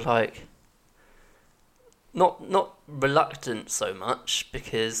 Kind of like... Not reluctant so much,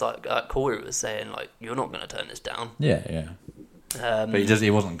 because like Corey was saying, like, you're not going to turn this down. Yeah, yeah. but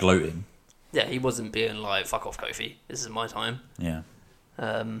he wasn't gloating. Yeah, he wasn't being like, fuck off, Kofi. This is my time. Yeah.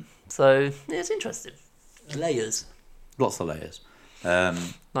 So, yeah, it's interesting. Layers. Lots of layers.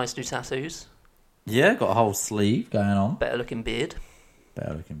 Nice new tattoos. Yeah, got a whole sleeve going on. Better looking beard.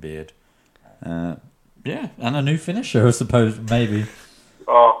 Better looking beard. Yeah, and a new finisher, I suppose, maybe.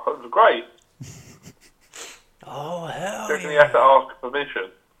 Oh, that was great. Oh, hell Doesn't he yeah. have to ask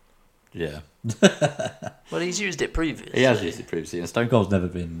permission? Yeah. Well, he's used it previously. He has used it previously. And Stone Cold's never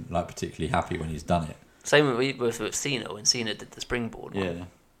been like particularly happy when he's done it. Same with Cena, when Cena did the springboard one. Yeah.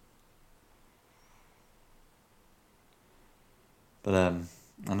 But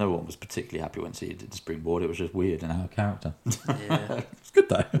I know one was particularly happy when Cena did the springboard. It was just weird and out of character. Yeah. It's good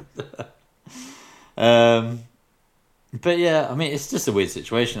though. But yeah, I mean, it's just a weird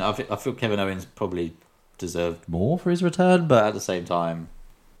situation. I feel Kevin Owens probably deserved more for his return, but at the same time,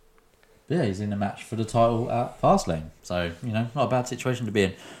 Yeah, he's in a match for the title at Fastlane. So, not a bad situation to be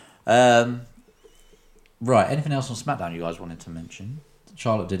in. Right, anything else on SmackDown you guys wanted to mention?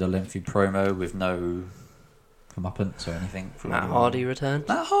 Charlotte did a lengthy promo with no comeuppance or anything. Matt Hardy returned.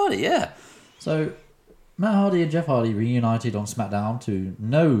 Matt Hardy, yeah. So, Matt Hardy and Jeff Hardy reunited on SmackDown to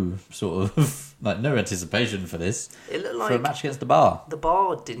no sort of, no anticipation for this. It looked For a like match against the Bar. the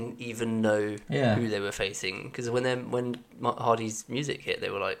Bar didn't even know Yeah. who they were facing, because when Matt Hardy's music hit, they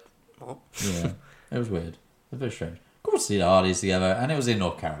were like, what? Yeah, it was weird. It was very strange. Cool to see the Hardys together, and it was in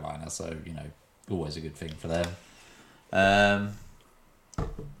North Carolina, so, always a good thing for them.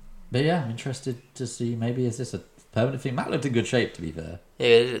 But yeah, I'm interested to see, maybe is this a permanent thing? Matt looked in good shape, to be fair. Yeah,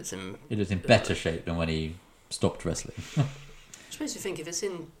 it's him. He was in better shape than when he stopped wrestling. Which makes you think, if it's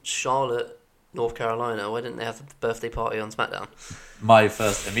in Charlotte, North Carolina, why didn't they have the birthday party on SmackDown? My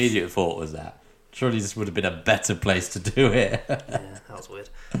first immediate thought was that. Surely this would have been a better place to do it. Yeah, that was weird.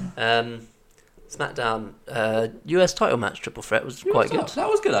 SmackDown, US title match triple threat was quite good. That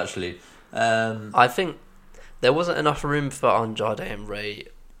was good, actually. I think there wasn't enough room for Andrade and Ray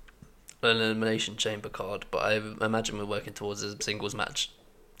an Elimination Chamber card, but I imagine we're working towards a singles match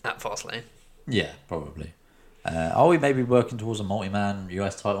at Fastlane. Yeah, probably. Are we maybe working towards a multi-man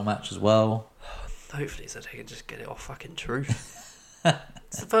US title match as well? Hopefully, so they can just get it off fucking Truth.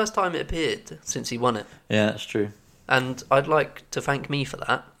 It's the first time it appeared since he won it. Yeah, that's true. And I'd like to thank me for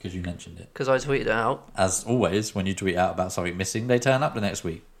that. Because you mentioned it. Because I tweeted it out. As always, when you tweet out about something missing, they turn up the next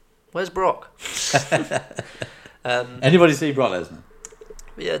week. Where's Brock? Anybody see Brock Lesnar?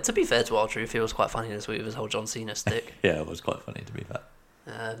 Yeah, to be fair to R-Truth, he was quite funny this week with his whole John Cena stick. Yeah, it was quite funny, to be fair.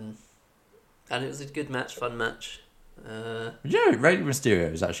 And it was a good match, fun match. You know, Rey Mysterio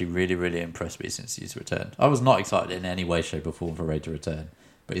has actually really, really impressed me since he's returned. I was not excited in any way, shape or form for Rey to return.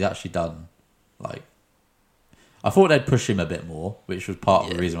 But he's actually done, like... I thought they'd push him a bit more, which was part of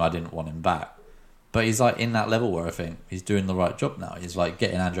the reason why I didn't want him back. But he's like in that level where I think he's doing the right job now. He's like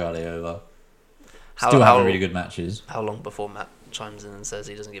getting Andrade over. Still having really good matches. How long before Matt chimes in and says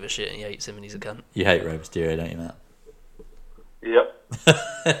he doesn't give a shit and he hates him and he's a cunt? You hate Rey Mysterio, don't you, Matt? Yep.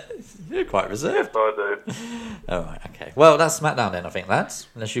 You're quite reserved. Yes, I do. Alright, okay. Well, that's SmackDown then, I think, lads.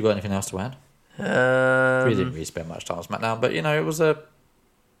 Unless you've got anything else to add. We didn't really spend much time on SmackDown, but, you know, it was a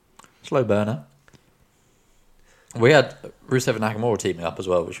slow burner. We had Rusev and Nakamura teaming up as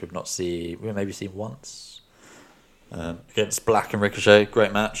well, which we've maybe seen once. Against Black and Ricochet,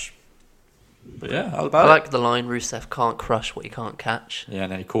 great match. But yeah, how about I like the line, Rusev can't crush what he can't catch. Yeah,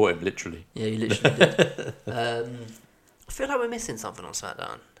 and then he caught him, literally. Yeah, he literally did. I feel like we're missing something on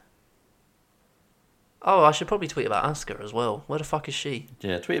SmackDown. Oh, I should probably tweet about Asuka as well. Where the fuck is she?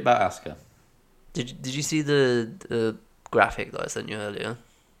 Yeah, tweet about Asuka. Did you see the graphic that I sent you earlier?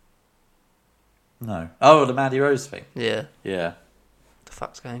 No. Oh, the Mandy Rose thing. Yeah. Yeah. What the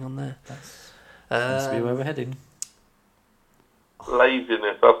fuck's going on there? Must be where we're heading.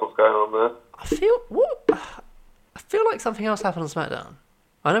 Laziness, that's what's going on there. I feel like something else happened on SmackDown.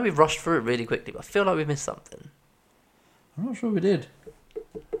 I know we've rushed through it really quickly, but I feel like we missed something. I'm not sure we did.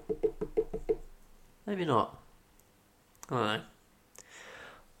 Maybe not. I don't know.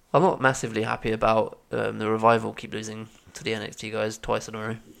 I'm not massively happy about the Revival keep losing to the NXT guys twice in a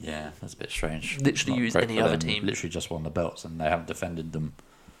row. Yeah, that's a bit strange. Literally Not used great any for other them. team. Literally just won the belts and they haven't defended them.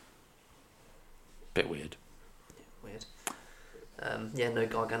 Bit weird. Weird. No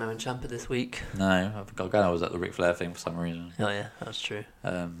Gargano and Ciampa this week. No, Gargano was at the Ric Flair thing for some reason. Oh yeah, that's true.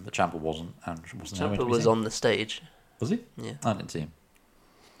 The Ciampa wasn't. And wasn't Ciampa was on the stage. Was he? Yeah. I didn't see him.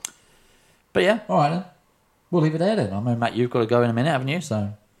 But yeah, all right then. We'll leave it there then. I know, Matt, you've got to go in a minute, haven't you?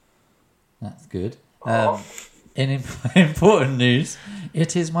 So that's good. In important news,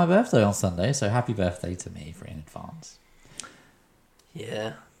 it is my birthday on Sunday, so happy birthday to me in advance.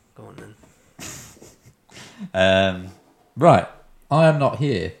 Yeah, go on then. Right, I am not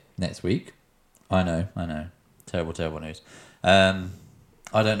here next week. I know. Terrible news.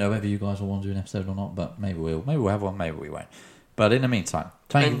 I don't know whether you guys will want to do an episode or not, but maybe we'll have one, maybe we won't. But in the meantime,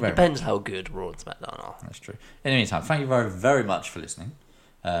 thank you very much. Depends how good Raw and SmackDown are. That's true. In the meantime, thank you very, very much for listening.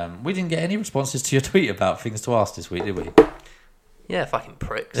 We didn't get any responses to your tweet about things to ask this week, did we? Yeah, fucking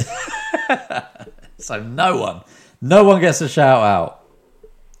pricks. So no one gets a shout out.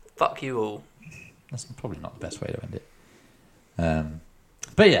 Fuck you all. That's probably not the best way to end it.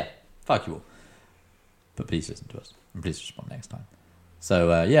 But yeah, fuck you all. But please listen to us and please respond next time.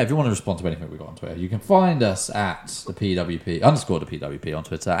 So if you want to respond to anything we got on Twitter, you can find us at the PWP _the PWP on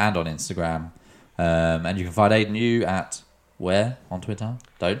Twitter and on Instagram. And you can find Aidan you at where on Twitter?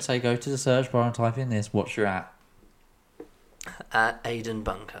 Don't say go to the search bar and type in this. What's your at? At Aidan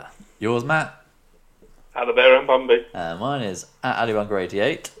Bunker. Yours, Matt? Adabera and Bumby. Mine is at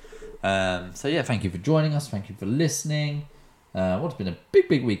AliBunker88. So yeah, thank you for joining us. Thank you for listening. What's been a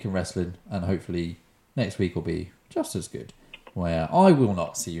big week in wrestling, and hopefully next week will be just as good. Where I will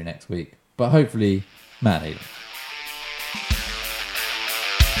not see you next week, but hopefully Matt Aidan.